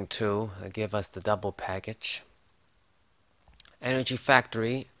Wheezing too. That give us the double package. Energy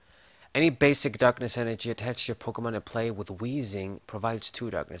Factory. Any basic Darkness Energy attached to your Pokemon in play with Wheezing provides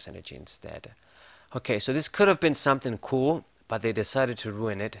 2 Darkness Energy instead. Okay, so this could have been something cool, but they decided to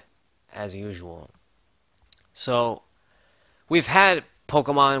ruin it, as usual. So, we've had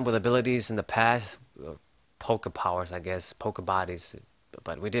Pokemon with abilities in the past, Poke Powers, I guess, Poke Bodies,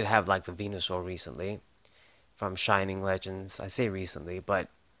 but we did have like the Venusaur recently, from Shining Legends. I say recently, but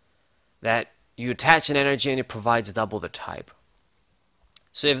that you attach an energy and it provides double the type.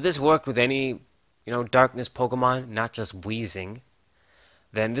 So if this worked with any, Darkness Pokemon, not just Wheezing,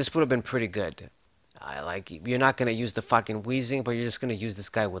 then this would have been pretty good. You're not going to use the fucking Wheezing, but you're just going to use this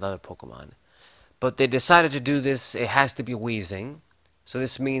guy with other Pokemon. But they decided to do this, it has to be Wheezing. So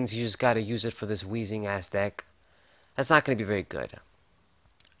this means you just got to use it for this Wheezing ass deck. That's not going to be very good.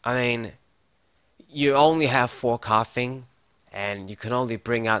 I mean, you only have 4 coughing, and you can only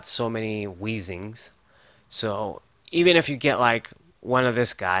bring out so many Wheezings. So even if you get like one of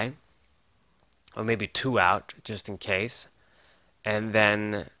this guy, or maybe 2 out, just in case, and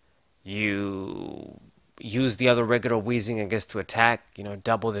then you use the other regular Wheezing, I guess, to attack,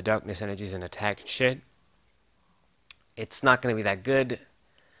 double the Darkness Energies and attack and shit, it's not going to be that good.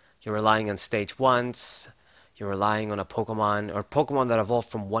 You're relying on stage 1s, you're relying on a Pokemon, or Pokemon that evolved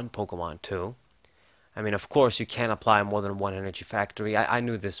from one Pokemon too. I mean, of course, you can't apply more than 1 Energy Factory. I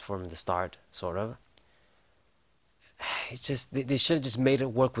knew this from the start, sort of. It's just, they should have just made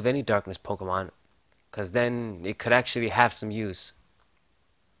it work with any Darkness Pokemon, because then it could actually have some use.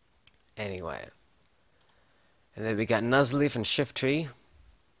 Anyway. And then we got Nuzleaf and Shiftry.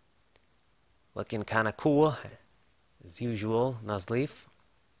 Looking kind of cool. As usual, Nuzleaf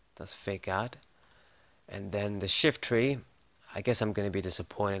does fake out. And then the Shiftry, I guess I'm going to be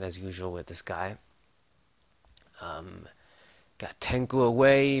disappointed as usual with this guy. Got Tengu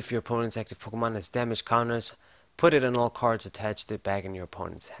Away. If your opponent's active Pokemon has damage counters, put it on all cards attached to it back in your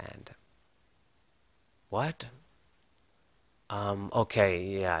opponent's hand. What? Okay,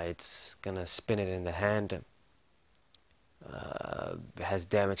 yeah, it's gonna spin it in the hand. It has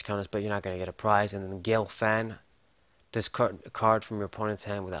damage counters, but you're not gonna get a prize. And then Gale Fan. Discard a card from your opponent's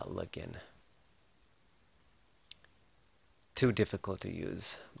hand without looking. Too difficult to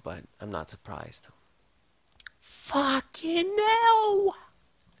use, but I'm not surprised. Fucking hell!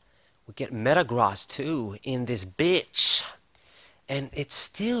 We get Metagross too in this bitch. And it's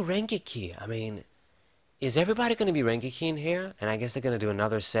still Rengeki. I mean, is everybody going to be Rengeki in here? And I guess they're going to do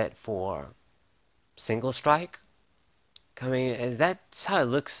another set for Single Strike? I mean, that's how it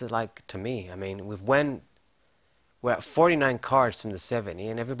looks like to me. I mean, we're at 49 cards from the 70,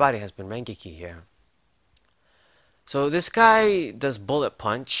 and everybody has been Rengeki here. So this guy does Bullet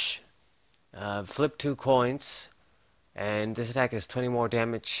Punch, flip 2 coins, and this attack is 20 more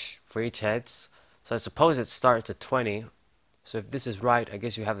damage for each heads. So I suppose it starts at 20. So if this is right, I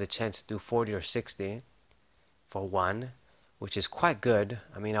guess you have the chance to do 40 or 60 for 1. which is quite good.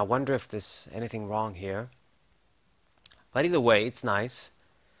 I mean, I wonder if there's anything wrong here. But either way, it's nice.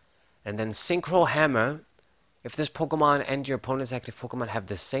 And then Synchro Hammer. If this Pokemon and your opponent's active Pokemon have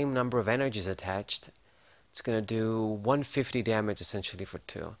the same number of energies attached, it's going to do 150 damage essentially for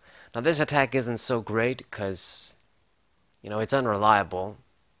 2. Now this attack isn't so great because, you know, it's unreliable.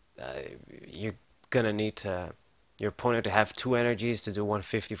 You're going to need your opponent to have 2 energies to do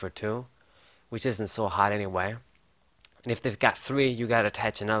 150 for 2, which isn't so hot anyway. And if they've got 3, you got to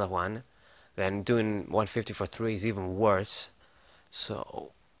attach another one. Then doing 150 for 3 is even worse.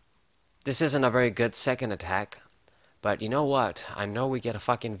 So this isn't a very good second attack, but you know what? I know we get a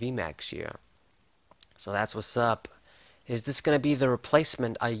fucking VMAX here. So that's what's up. Is this gonna be the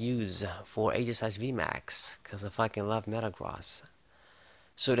replacement I use for Aegislash VMAX? Because I fucking love Metagross.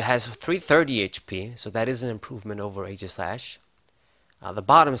 So it has 330 HP, so that is an improvement over Aegislash. The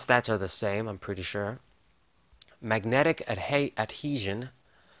bottom stats are the same, I'm pretty sure. Magnetic Adhesion.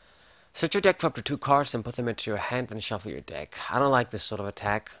 Search your deck for up to 2 cards and put them into your hand and shuffle your deck. I don't like this sort of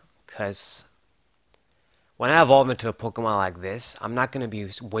attack. Because when I evolve into a Pokemon like this, I'm not going to be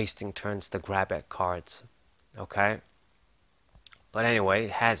wasting turns to grab at cards. Okay? But anyway,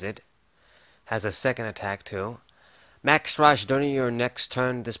 it has it. Has a second attack too. Max Rush. During your next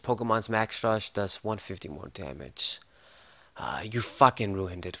turn, this Pokemon's Max Rush does 150 more damage. You fucking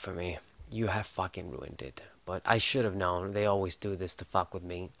ruined it for me. You have fucking ruined it. But I should have known. They always do this to fuck with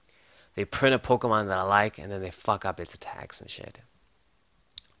me. They print a Pokemon that I like, and then they fuck up its attacks and shit.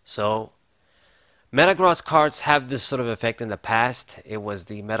 So, Metagross cards have this sort of effect in the past. It was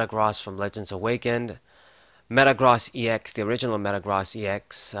the Metagross from Legends Awakened, Metagross EX, the original Metagross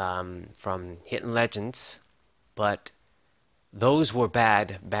EX from Hidden Legends, but those were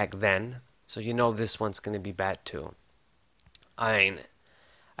bad back then, so you know this one's going to be bad too. I mean,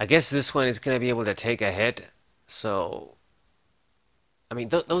 I guess this one is going to be able to take a hit, so, I mean,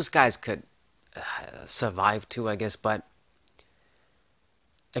 those guys could survive too, I guess, but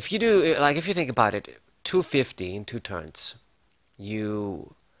if you do, like, if you think about it, 250 in 2 turns,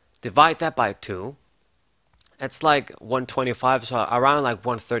 you divide that by 2, that's like 125, so around like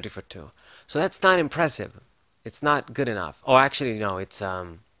 130 for 2. So that's not impressive. It's not good enough. Oh, actually, no, it's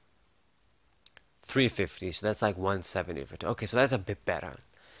 350, so that's like 170 for 2. Okay, so that's a bit better.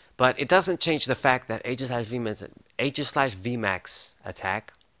 But it doesn't change the fact that Aegislash VMAX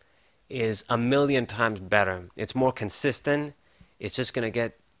attack is a million times better. It's more consistent. It's just going to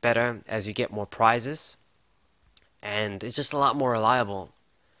get better as you get more prizes, and it's just a lot more reliable.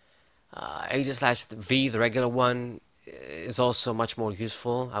 Aegislash V, the regular one, is also much more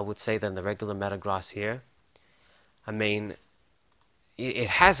useful, I would say, than the regular Metagross here. I mean, it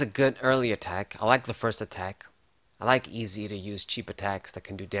has a good early attack. I like the first attack. I like easy to use cheap attacks that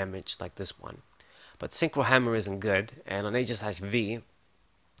can do damage like this one. But Synchro Hammer isn't good, and on Aegislash V,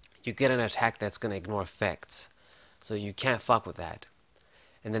 you get an attack that's going to ignore effects, so you can't fuck with that.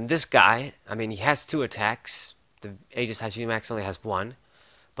 And then this guy, I mean, he has 2 attacks. The Aegislash VMAX only has 1.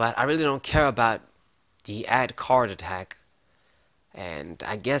 But I really don't care about the add card attack. And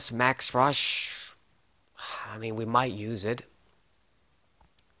I guess Max Rush, I mean, we might use it.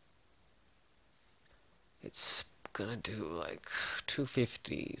 It's gonna do like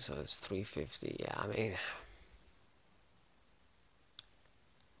 250, so it's 350. Yeah, I mean,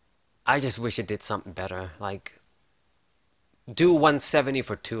 I just wish it did something better. Like, do 170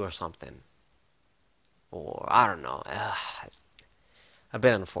 for 2 or something. Or, I don't know. A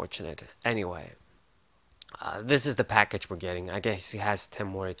bit unfortunate. Anyway, this is the package we're getting. I guess he has 10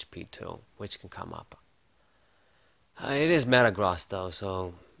 more HP too, which can come up. It is Metagross though,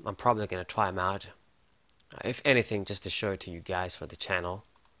 so I'm probably going to try him out. If anything, just to show it to you guys for the channel.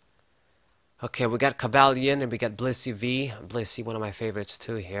 Okay, we got Cobalion and we got Blissey V. Blissey, one of my favorites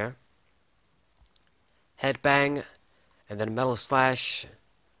too here. Headbang, and then Metal Slash,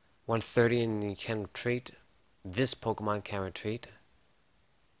 130, and you can retreat. This Pokemon can retreat.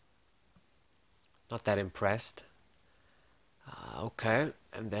 Not that impressed. Okay,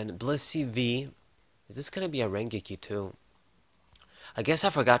 and then Blissey V. Is this going to be a Rengeki too? I guess I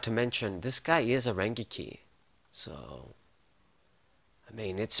forgot to mention, this guy is a Rengeki. So, I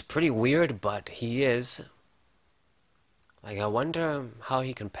mean, it's pretty weird, but he is. Like, I wonder how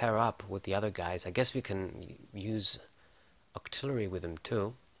he can pair up with the other guys. I guess we can use Octillery with him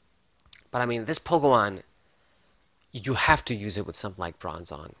too. But I mean, this Pokemon, you have to use it with something like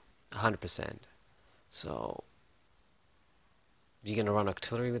Bronzong. 100%. So, you gonna run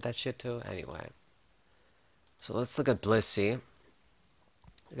Octillery with that shit too? Anyway. So let's look at Blissey.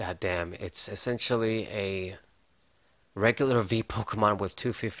 God damn, it's essentially a regular V Pokemon with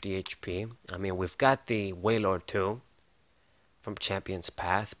 250 HP. I mean, we've got the Wailord too. from Champion's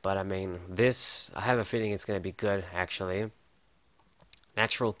Path, but I mean, this, I have a feeling it's going to be good, actually.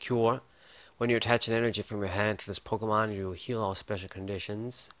 Natural Cure. When you attach an energy from your hand to this Pokemon, you heal all special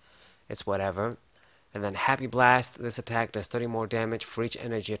conditions. It's whatever. And then Happy Blast. This attack does 30 more damage for each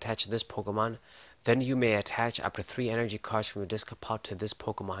energy attached to this Pokemon. Then you may attach up to 3 energy cards from your discard pile to this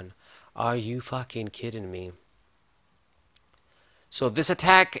Pokemon. Are you fucking kidding me? So this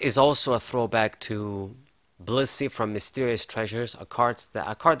attack is also a throwback to Blissey from Mysterious Treasures, a card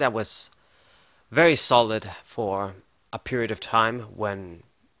that was very solid for a period of time when,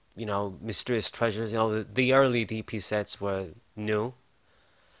 you know, Mysterious Treasures, you know, the early DP sets were new.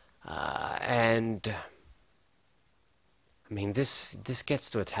 And I mean, this gets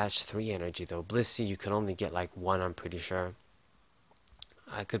to attach 3 energy though. Blissey, you can only get like 1, I'm pretty sure.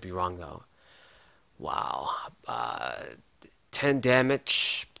 I could be wrong though. Wow. 10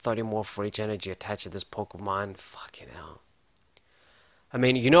 damage, 30 more for each energy attached to this Pokemon. Fucking hell. I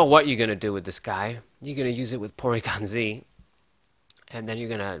mean, you know what you're gonna do with this guy. You're gonna use it with Porygon Z, and then you're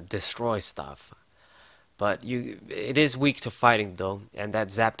gonna destroy stuff. But it is weak to fighting though, and that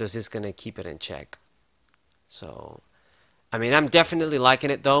Zapdos is gonna keep it in check. So, I mean, I'm definitely liking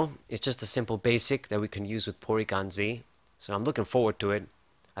it though. It's just a simple basic that we can use with Porygon Z. So I'm looking forward to it.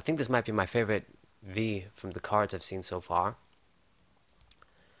 I think this might be my favorite V from the cards I've seen so far.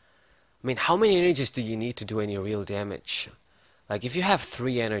 I mean, how many energies do you need to do any real damage? Like, if you have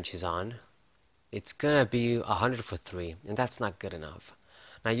 3 energies on, it's gonna be 100 for 3, and that's not good enough.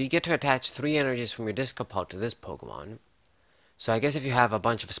 Now, you get to attach 3 energies from your discard pile to this Pokemon. So I guess if you have a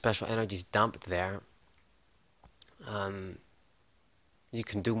bunch of special energies dumped there, you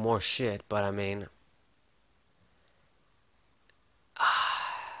can do more shit, but I mean,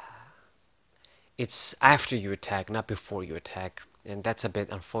 it's after you attack, not before you attack, and that's a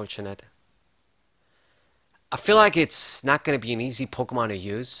bit unfortunate. I feel like it's not going to be an easy Pokemon to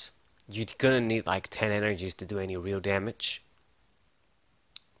use. You're going to need like 10 energies to do any real damage.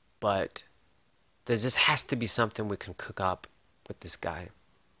 But there just has to be something we can cook up with this guy.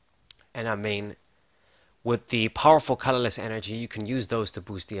 And I mean, with the powerful colorless energy, you can use those to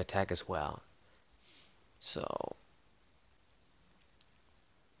boost the attack as well. So,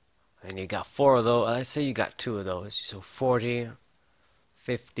 and you got 4 of those. Let's say you got 2 of those. So 40,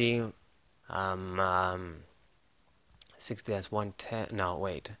 50, 60, that's 110. No,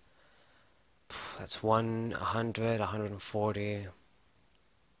 wait. That's 100, 140.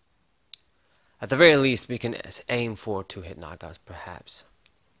 At the very least, we can aim for 2-hit knockouts, perhaps.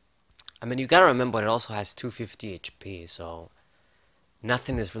 I mean, you gotta remember it also has 250 HP, so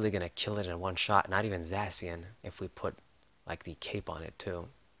nothing is really gonna kill it in one shot, not even Zacian, if we put like the cape on it too.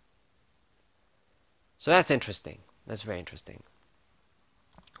 So that's interesting. That's very interesting.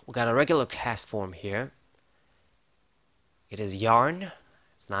 We got a regular cast form here. It is Yarn.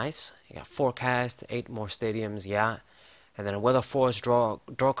 It's nice. You got 4 cast, 8 more stadiums, yeah. And then a Weather Force, draw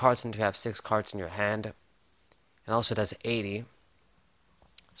cards until you have 6 cards in your hand. And also does 80.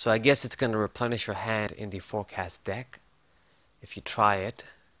 So I guess it's going to replenish your hand in the forecast deck if you try it.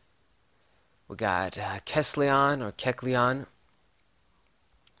 We got Kecleon or Kecleon.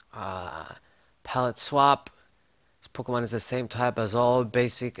 Palette Swap. This Pokemon is the same type as all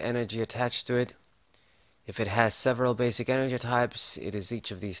basic energy attached to it. If it has several basic energy types, it is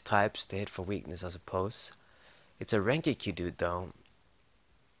each of these types. They hit for weakness, I suppose. It's a Rengeki dude though.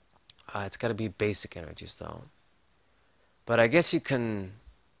 It's got to be basic energies though. But I guess you can...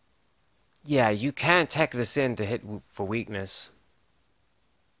 Yeah, you can tech this in to hit for weakness.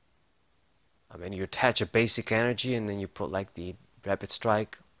 I mean, you attach a basic energy and then you put like the Rapid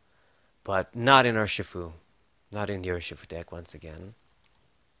Strike. But not in Urshifu. Not in the Urshifu deck once again.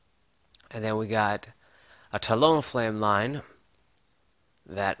 And then we got a Talonflame line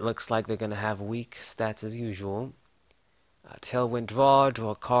that looks like they're going to have weak stats as usual. Tailwind draw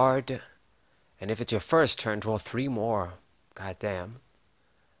a card. And if it's your first turn, draw 3 more. God damn.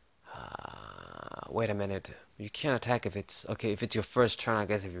 Wait a minute. You can't attack if it's... Okay, if it's your first turn, I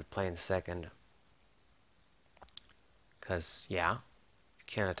guess if you're playing second. Because, yeah. You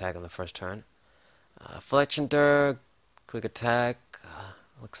can't attack on the first turn. Fletchender, quick attack.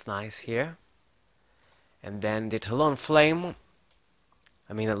 Looks nice here. And then the Talonflame.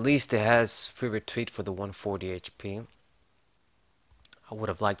 I mean, at least it has free retreat for the 140 HP. I would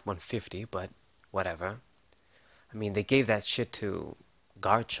have liked 150, but whatever. I mean, they gave that shit to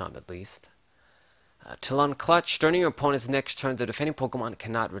Garchomp at least. Talon Clutch. During your opponent's next turn, the defending Pokemon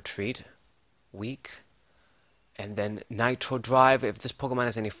cannot retreat. Weak. And then Nitro Drive. If this Pokemon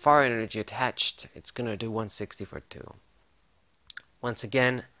has any fire energy attached, it's going to do 160 for 2. Once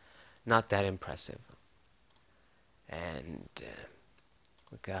again, not that impressive. And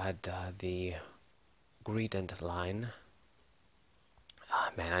we got the Greedent line. Oh,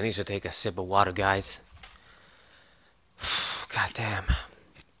 man, I need to take a sip of water, guys. God damn.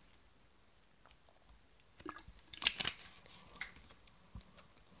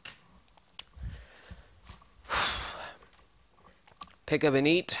 Pick up and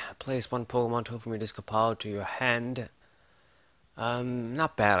eat. Place one Pokemon tool from your discard pile to your hand.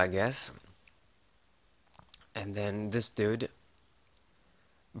 Not bad, I guess. And then this dude.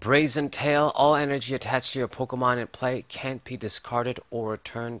 Brazen Tail. All energy attached to your Pokemon in play can't be discarded or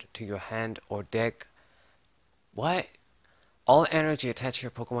returned to your hand or deck. What? All energy attached to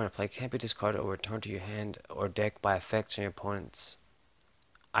your Pokemon in play can't be discarded or returned to your hand or deck by effects on your opponent's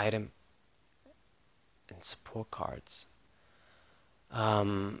item and support cards.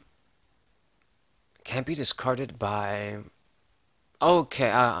 Can't be discarded by...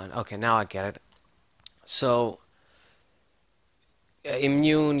 Okay, okay, now I get it. So,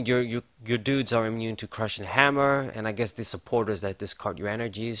 immune, your dudes are immune to Crush and Hammer, and I guess the supporters that discard your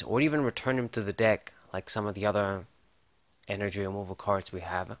energies, or even return them to the deck, like some of the other energy removal cards we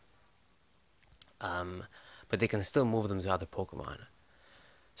have. But they can still move them to other Pokemon.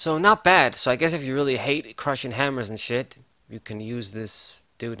 So not bad. So I guess if you really hate Crush and Hammers and shit, you can use this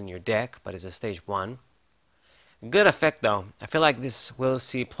dude in your deck, but it's a stage 1. Good effect though. I feel like this will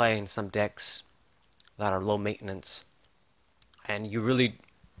see play in some decks that are low maintenance. And you really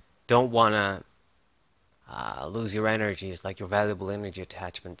don't want to lose your energies, like your valuable energy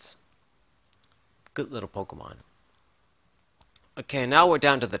attachments. Good little Pokemon. Okay, now we're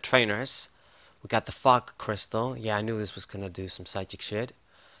down to the trainers. We got the Fog Crystal. Yeah, I knew this was going to do some psychic shit.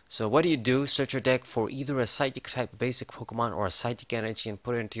 So what do? Search your deck for either a psychic type basic Pokemon or a psychic energy and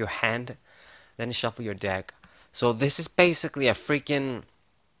put it into your hand. Then shuffle your deck. So this is basically a freaking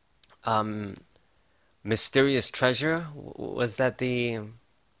mysterious treasure. Was that the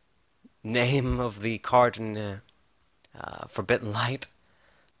name of the card in Forbidden Light?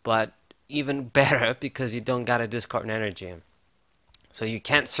 But even better because you don't gotta discard an energy. So you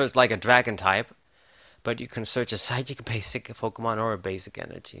can't search like a dragon type, but you can search a psychic basic Pokemon or a basic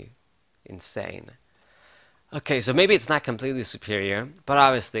energy. Insane. Okay, so maybe it's not completely superior, but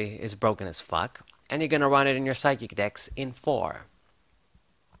obviously it's broken as fuck. And you're gonna run it in your psychic decks in 4.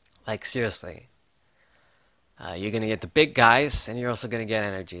 Like seriously. You're gonna get the big guys, and you're also gonna get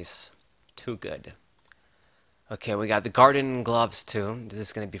energies. Too good. Okay, we got the Garden Gloves too. This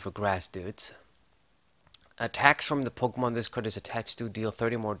is gonna be for grass dudes. Attacks from the Pokemon this card is attached to deal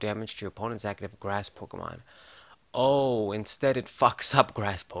 30 more damage to your opponent's active grass Pokemon. Oh, instead it fucks up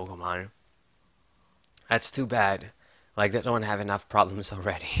grass Pokemon. That's too bad. Like, they don't have enough problems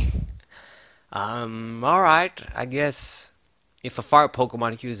already. Alright, I guess if a fire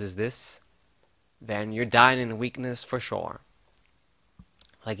Pokemon uses this, then you're dying in weakness for sure.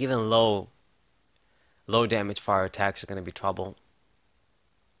 Like, even low damage fire attacks are gonna be trouble.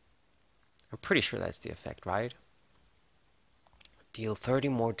 I'm pretty sure that's the effect, right? Deal 30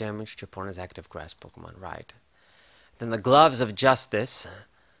 more damage to opponent's active grass Pokemon, right. Then the Gloves of Justice.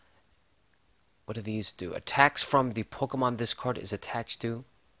 What do these do? Attacks from the Pokemon this card is attached to.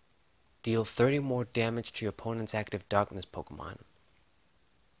 Deal 30 more damage to your opponent's active darkness Pokemon.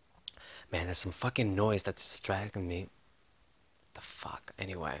 Man, there's some fucking noise that's distracting me. What the fuck?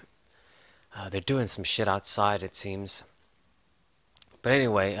 Anyway. They're doing some shit outside, it seems. But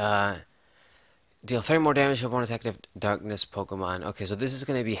anyway, deal 30 more damage to your opponent's active darkness Pokemon. Okay, so this is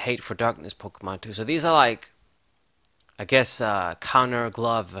going to be hate for darkness Pokemon too. So these are like, I guess, counter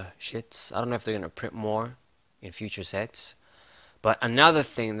glove shits. I don't know if they're going to print more in future sets. But another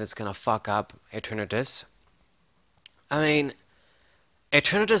thing that's going to fuck up Eternatus. I mean,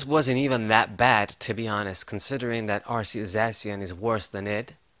 Eternatus wasn't even that bad, to be honest, considering that RC Zacian is worse than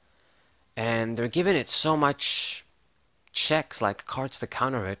it. And they're giving it so much checks, like cards to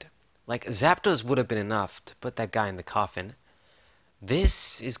counter it. Like, Zapdos would have been enough to put that guy in the coffin.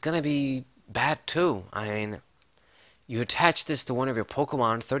 This is going to be bad too. I mean, you attach this to one of your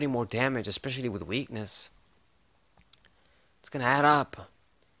Pokemon, 30 more damage, especially with weakness. It's going to add up.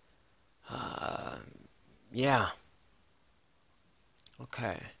 Yeah.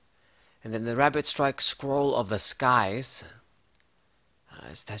 Okay. And then the Rabbit Strike Scroll of the Skies.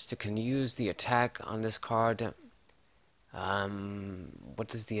 It's attached to can use the attack on this card. What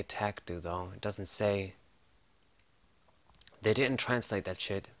does the attack do though? It doesn't say. They didn't translate that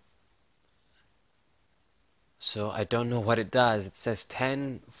shit. So I don't know what it does. It says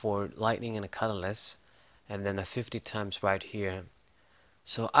 10 for lightning and a colorless, and then a 50 times right here.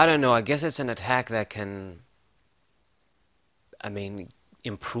 So I don't know. I guess it's an attack that can, I mean,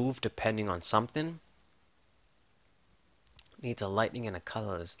 improve depending on something. Needs a lightning and a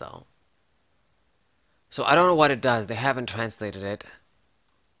colorless though. So I don't know what it does. They haven't translated it.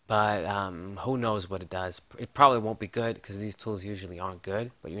 But who knows what it does. It probably won't be good because these tools usually aren't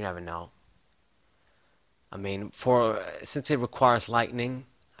good. But you never know. I mean, since it requires lightning,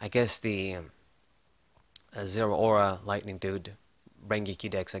 I guess the Zero Aura Lightning Dude, Rengeki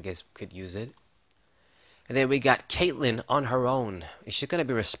Dex, I guess, could use it. And then we got Caitlyn on her own. Is she going to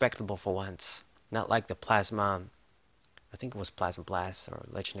be respectable for once? Not like the Plasma, I think it was Plasma Blast or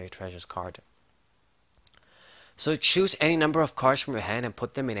Legendary Treasures card. So choose any number of cards from your hand and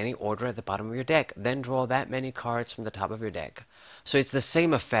put them in any order at the bottom of your deck. Then draw that many cards from the top of your deck. So it's the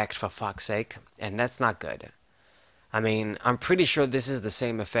same effect, for fuck's sake, and that's not good. I mean, I'm pretty sure this is the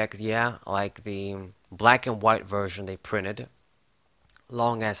same effect, yeah, like the black and white version they printed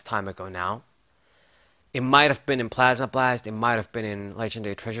long ass time ago now. It might have been in Plasma Blast, it might have been in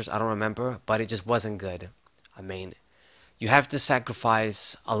Legendary Treasures, I don't remember, but it just wasn't good. I mean, you have to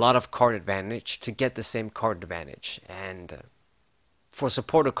sacrifice a lot of card advantage to get the same card advantage. And for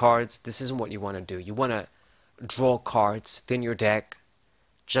supporter cards, this isn't what you want to do. You want to draw cards within your deck,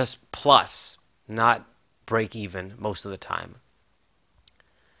 just plus, not break even most of the time.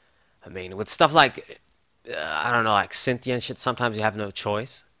 I mean, with stuff like, I don't know, like Cynthia and shit, sometimes you have no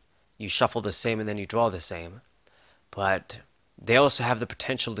choice. You shuffle the same and then you draw the same. But they also have the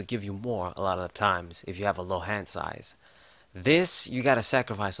potential to give you more a lot of the times if you have a low hand size. This, you gotta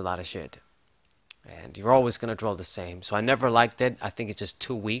sacrifice a lot of shit. And you're always gonna draw the same. So I never liked it. I think it's just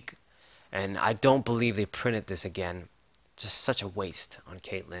too weak. And I don't believe they printed this again. Just such a waste on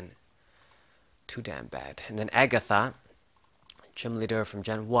Caitlyn. Too damn bad. And then Agatha, gym leader from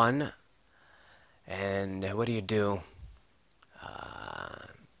Gen 1. And what do?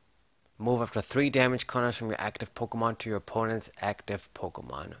 Move up to 3 damage counters from your active Pokemon to your opponent's active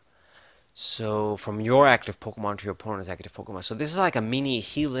Pokemon. So from your active Pokemon to your opponent's active Pokemon. So this is like a mini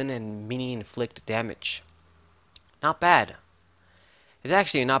healing and mini inflict damage. Not bad. It's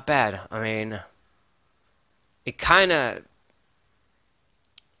actually not bad. I mean, it kind of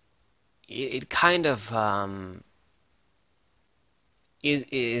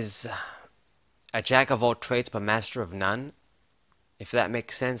is a jack of all trades but master of none, if that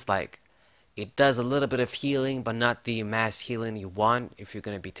makes sense. Like, it does a little bit of healing but not the mass healing you want if you're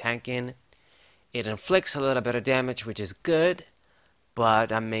going to be tanking. It inflicts a little bit of damage, which is good,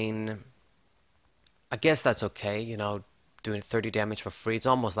 but I mean, I guess that's okay, you know, doing 30 damage for free. It's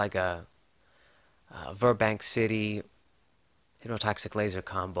almost like a Verbank City Hypnotoxic Laser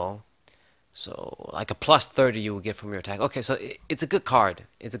combo. So, like a plus 30 you will get from your attack. Okay, so it's a good card.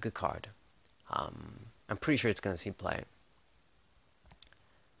 It's a good card. I'm pretty sure it's going to see play.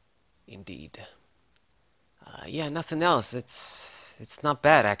 Indeed. Yeah, nothing else. It's not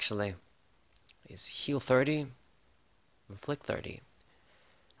bad, actually. Is heal 30, inflict 30.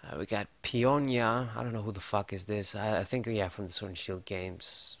 We got Peonia. I don't know who the fuck is this. I think, yeah, from the Sword and Shield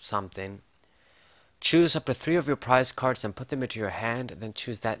games, something. Choose up to 3 of your prize cards and put them into your hand, and then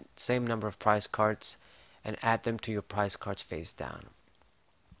choose that same number of prize cards and add them to your prize cards face down.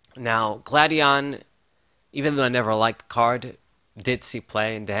 Now, Gladion, even though I never liked the card, did see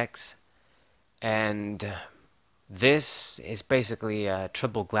play in decks, and this is basically a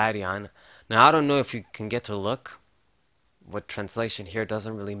triple Gladion. Now, I don't know if you can get to look. What translation here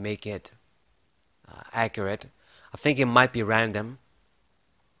doesn't really make it accurate. I think it might be random.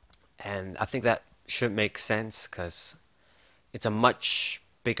 And I think that should make sense because it's a much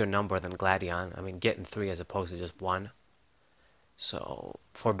bigger number than Gladion. I mean, getting 3 as opposed to just 1. So,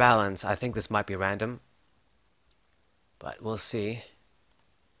 for balance, I think this might be random. But we'll see.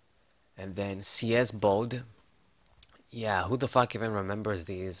 And then CS Bold. Yeah, who the fuck even remembers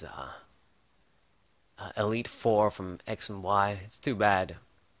these Elite 4 from X and Y? It's too bad.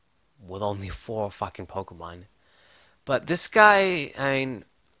 With only 4 fucking Pokemon. But this guy, I mean,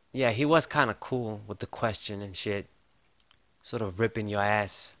 yeah, he was kind of cool with the question and shit. Sort of ripping your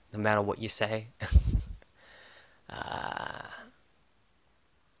ass no matter what you say.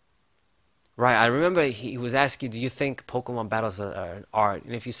 Right, I remember he was asking, do you think Pokemon battles are an art?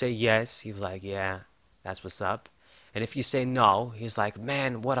 And if you say yes, he was like, yeah, that's what's up. And if you say no, he's like,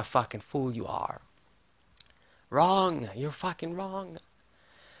 man, what a fucking fool you are. Wrong, you're fucking wrong.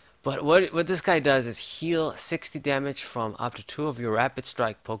 But what this guy does is heal 60 damage from up to 2 of your Rapid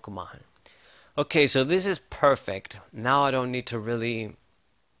Strike Pokemon. Okay, so this is perfect. Now I don't need to really...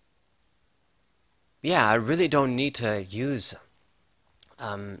 Yeah, I really don't need to use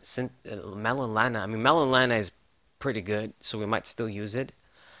Melon. I mean, Melon is pretty good, so we might still use it.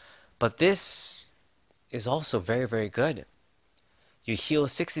 But this is also very, very good. You heal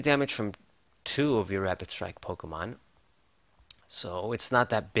 60 damage from 2 of your Rapid Strike Pokemon. So it's not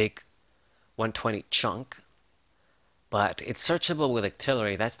that big 120 chunk, but it's searchable with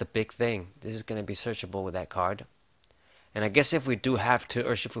artillery. That's the big thing. This is going to be searchable with that card. And I guess if we do have to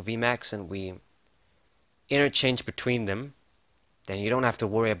Urshifu VMAX and we interchange between them, then you don't have to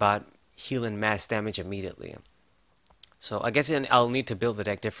worry about healing mass damage immediately. So I guess I'll need to build the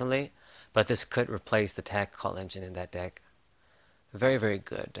deck differently, but this could replace the tag call engine in that deck. Very, very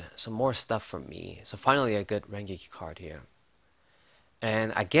good. Some more stuff from me. So finally a good Rengeki card here.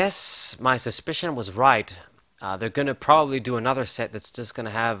 And I guess my suspicion was right. They're going to probably do another set that's just going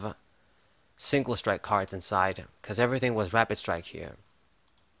to have single strike cards inside, because everything was rapid strike here.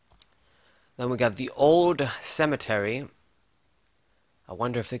 Then we got the Old Cemetery. I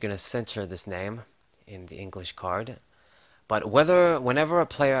wonder if they're going to censor this name in the English card. But whenever a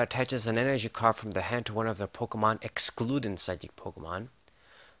player attaches an energy card from the hand to one of their Pokemon, excluding psychic Pokemon,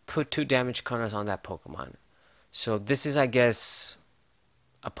 put 2 damage counters on that Pokemon. So this is, I guess,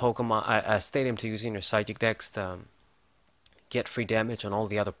 a stadium to use in your psychic decks to get free damage on all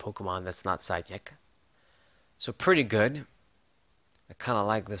the other Pokemon that's not psychic. So pretty good. I kind of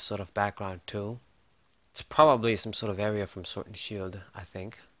like this sort of background too. It's probably some sort of area from Sword and Shield, I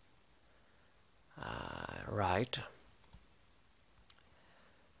think. Right.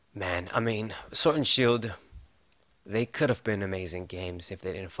 Man, I mean, Sword and Shield, they could have been amazing games if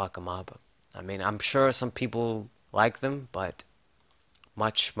they didn't fuck them up. I mean, I'm sure some people like them, but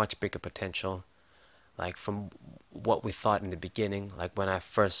much bigger potential. Like from what we thought in the beginning, like when I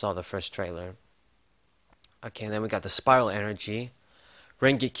first saw the first trailer. Okay, and then we got the Spiral Energy.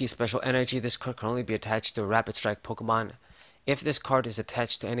 Rengeki Special Energy. This card can only be attached to a Rapid Strike Pokemon. If this card is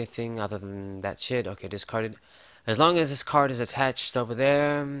attached to anything other than that shit, okay, discarded. As long as this card is attached over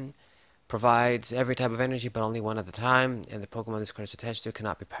there, provides every type of energy but only one at a time, and the Pokemon this card is attached to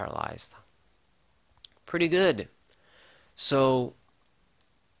cannot be paralyzed. Pretty good. So,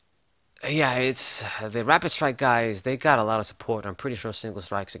 yeah, it's the Rapid Strike guys, they got a lot of support. I'm pretty sure Single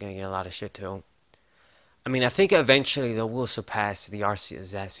Strikes are going to get a lot of shit too. I mean, I think eventually they will surpass the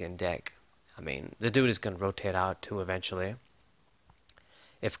Zacian deck. I mean, the dude is going to rotate out too eventually.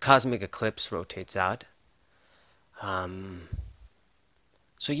 If Cosmic Eclipse rotates out.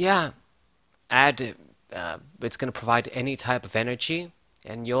 So yeah, it's going to provide any type of energy,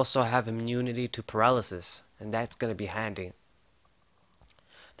 and you also have immunity to paralysis, and that's going to be handy.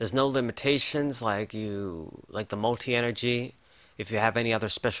 There's no limitations like the multi-energy. If you have any other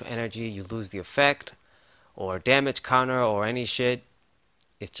special energy, you lose the effect, or damage counter, or any shit.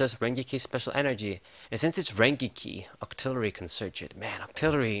 It's just Rengeki Special Energy. And since it's Rengeki, Octillery can search it. Man,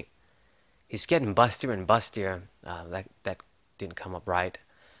 Octillery, he's getting bustier and bustier. That didn't come up right.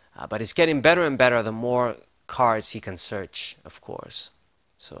 But it's getting better and better the more cards he can search, of course.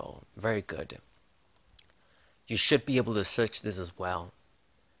 So, very good. You should be able to search this as well,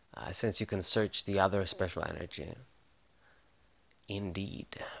 since you can search the other special energy. Indeed.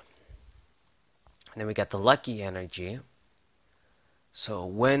 And then we got the Lucky Energy. So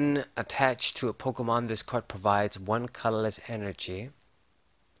when attached to a Pokemon, this card provides 1 colorless energy.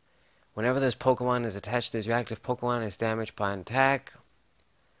 Whenever this Pokemon is attached to this reactive Pokemon, it's damaged by an attack.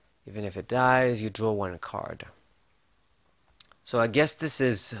 Even if it dies, you draw 1 card. So I guess this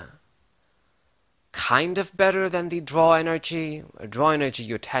is kind of better than the Draw Energy. Draw Energy,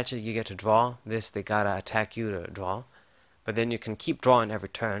 you attach it, you get to draw. This, they gotta attack you to draw. But then you can keep drawing every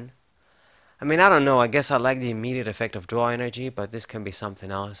turn. I mean, I don't know, I guess I like the immediate effect of Draw Energy, but this can be something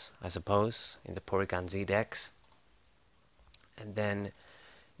else, I suppose, in the Porygon Z decks. And then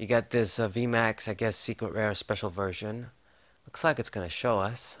you got this VMAX, I guess, Secret Rare Special Version. Looks like it's going to show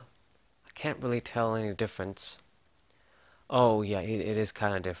us. I can't really tell any difference. Oh, yeah, it is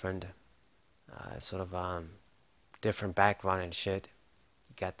kind of different. Sort of different background and shit.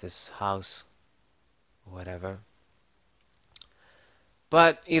 You got this house, whatever.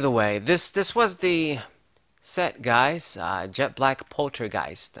 But either way, this was the set, guys. Jet Black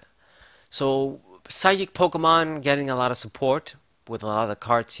Poltergeist. So Psychic Pokemon getting a lot of support with a lot of the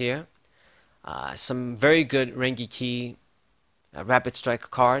cards here. Some very good Rengeki Rapid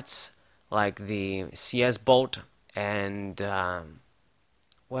Strike cards like the CS Bolt and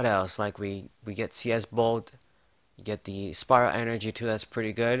what else? Like we get CS Bolt. You get the Spiral Energy too. That's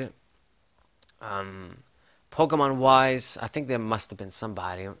pretty good. Pokemon-wise, I think there must have been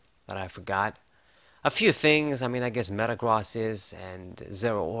somebody that I forgot. A few things, I mean, I guess Metagross is, and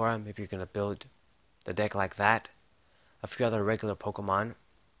Zeraora, maybe you're going to build the deck like that. A few other regular Pokemon.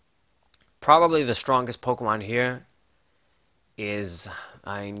 Probably the strongest Pokemon here is,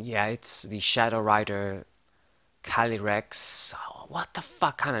 yeah, it's the Shadow Rider Calyrex. Oh, what the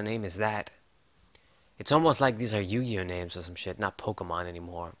fuck kind of name is that? It's almost like these are Yu-Gi-Oh names or some shit, not Pokemon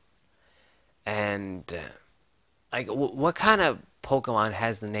anymore. And like, what kind of Pokemon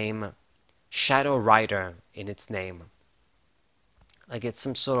has the name Shadow Rider in its name? Like it's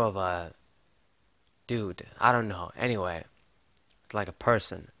some sort of a dude. I don't know. Anyway, it's like a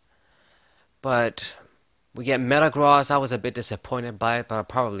person. But we get Metagross. I was a bit disappointed by it, but I'll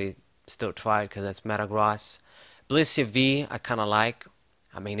probably still try it because it's Metagross. Blissey V, I kind of like.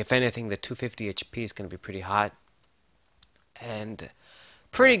 I mean, if anything, the 250 HP is going to be pretty hot. And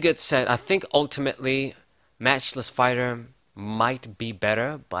pretty good set. I think ultimately, Matchless Fighter might be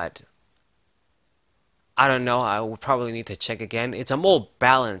better, but I don't know. I would probably need to check again. It's a more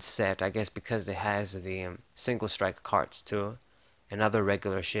balanced set, I guess, because it has the single strike cards too, and other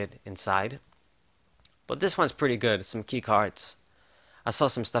regular shit inside. But this one's pretty good. Some key cards. I saw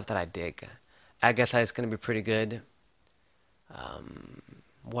some stuff that I dig. Agatha is going to be pretty good.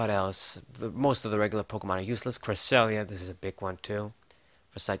 What else? Most of the regular Pokemon are useless. Cresselia, this is a big one too,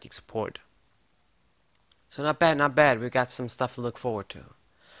 for psychic support. So not bad, not bad. We got some stuff to look forward to.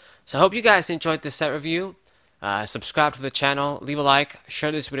 So I hope you guys enjoyed this set review. Subscribe to the channel, leave a like,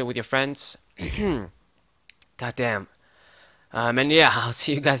 share this video with your friends. Goddamn. And yeah, I'll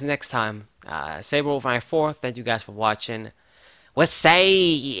see you guys next time. Saber Wolf 94, thank you guys for watching. We'll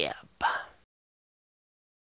say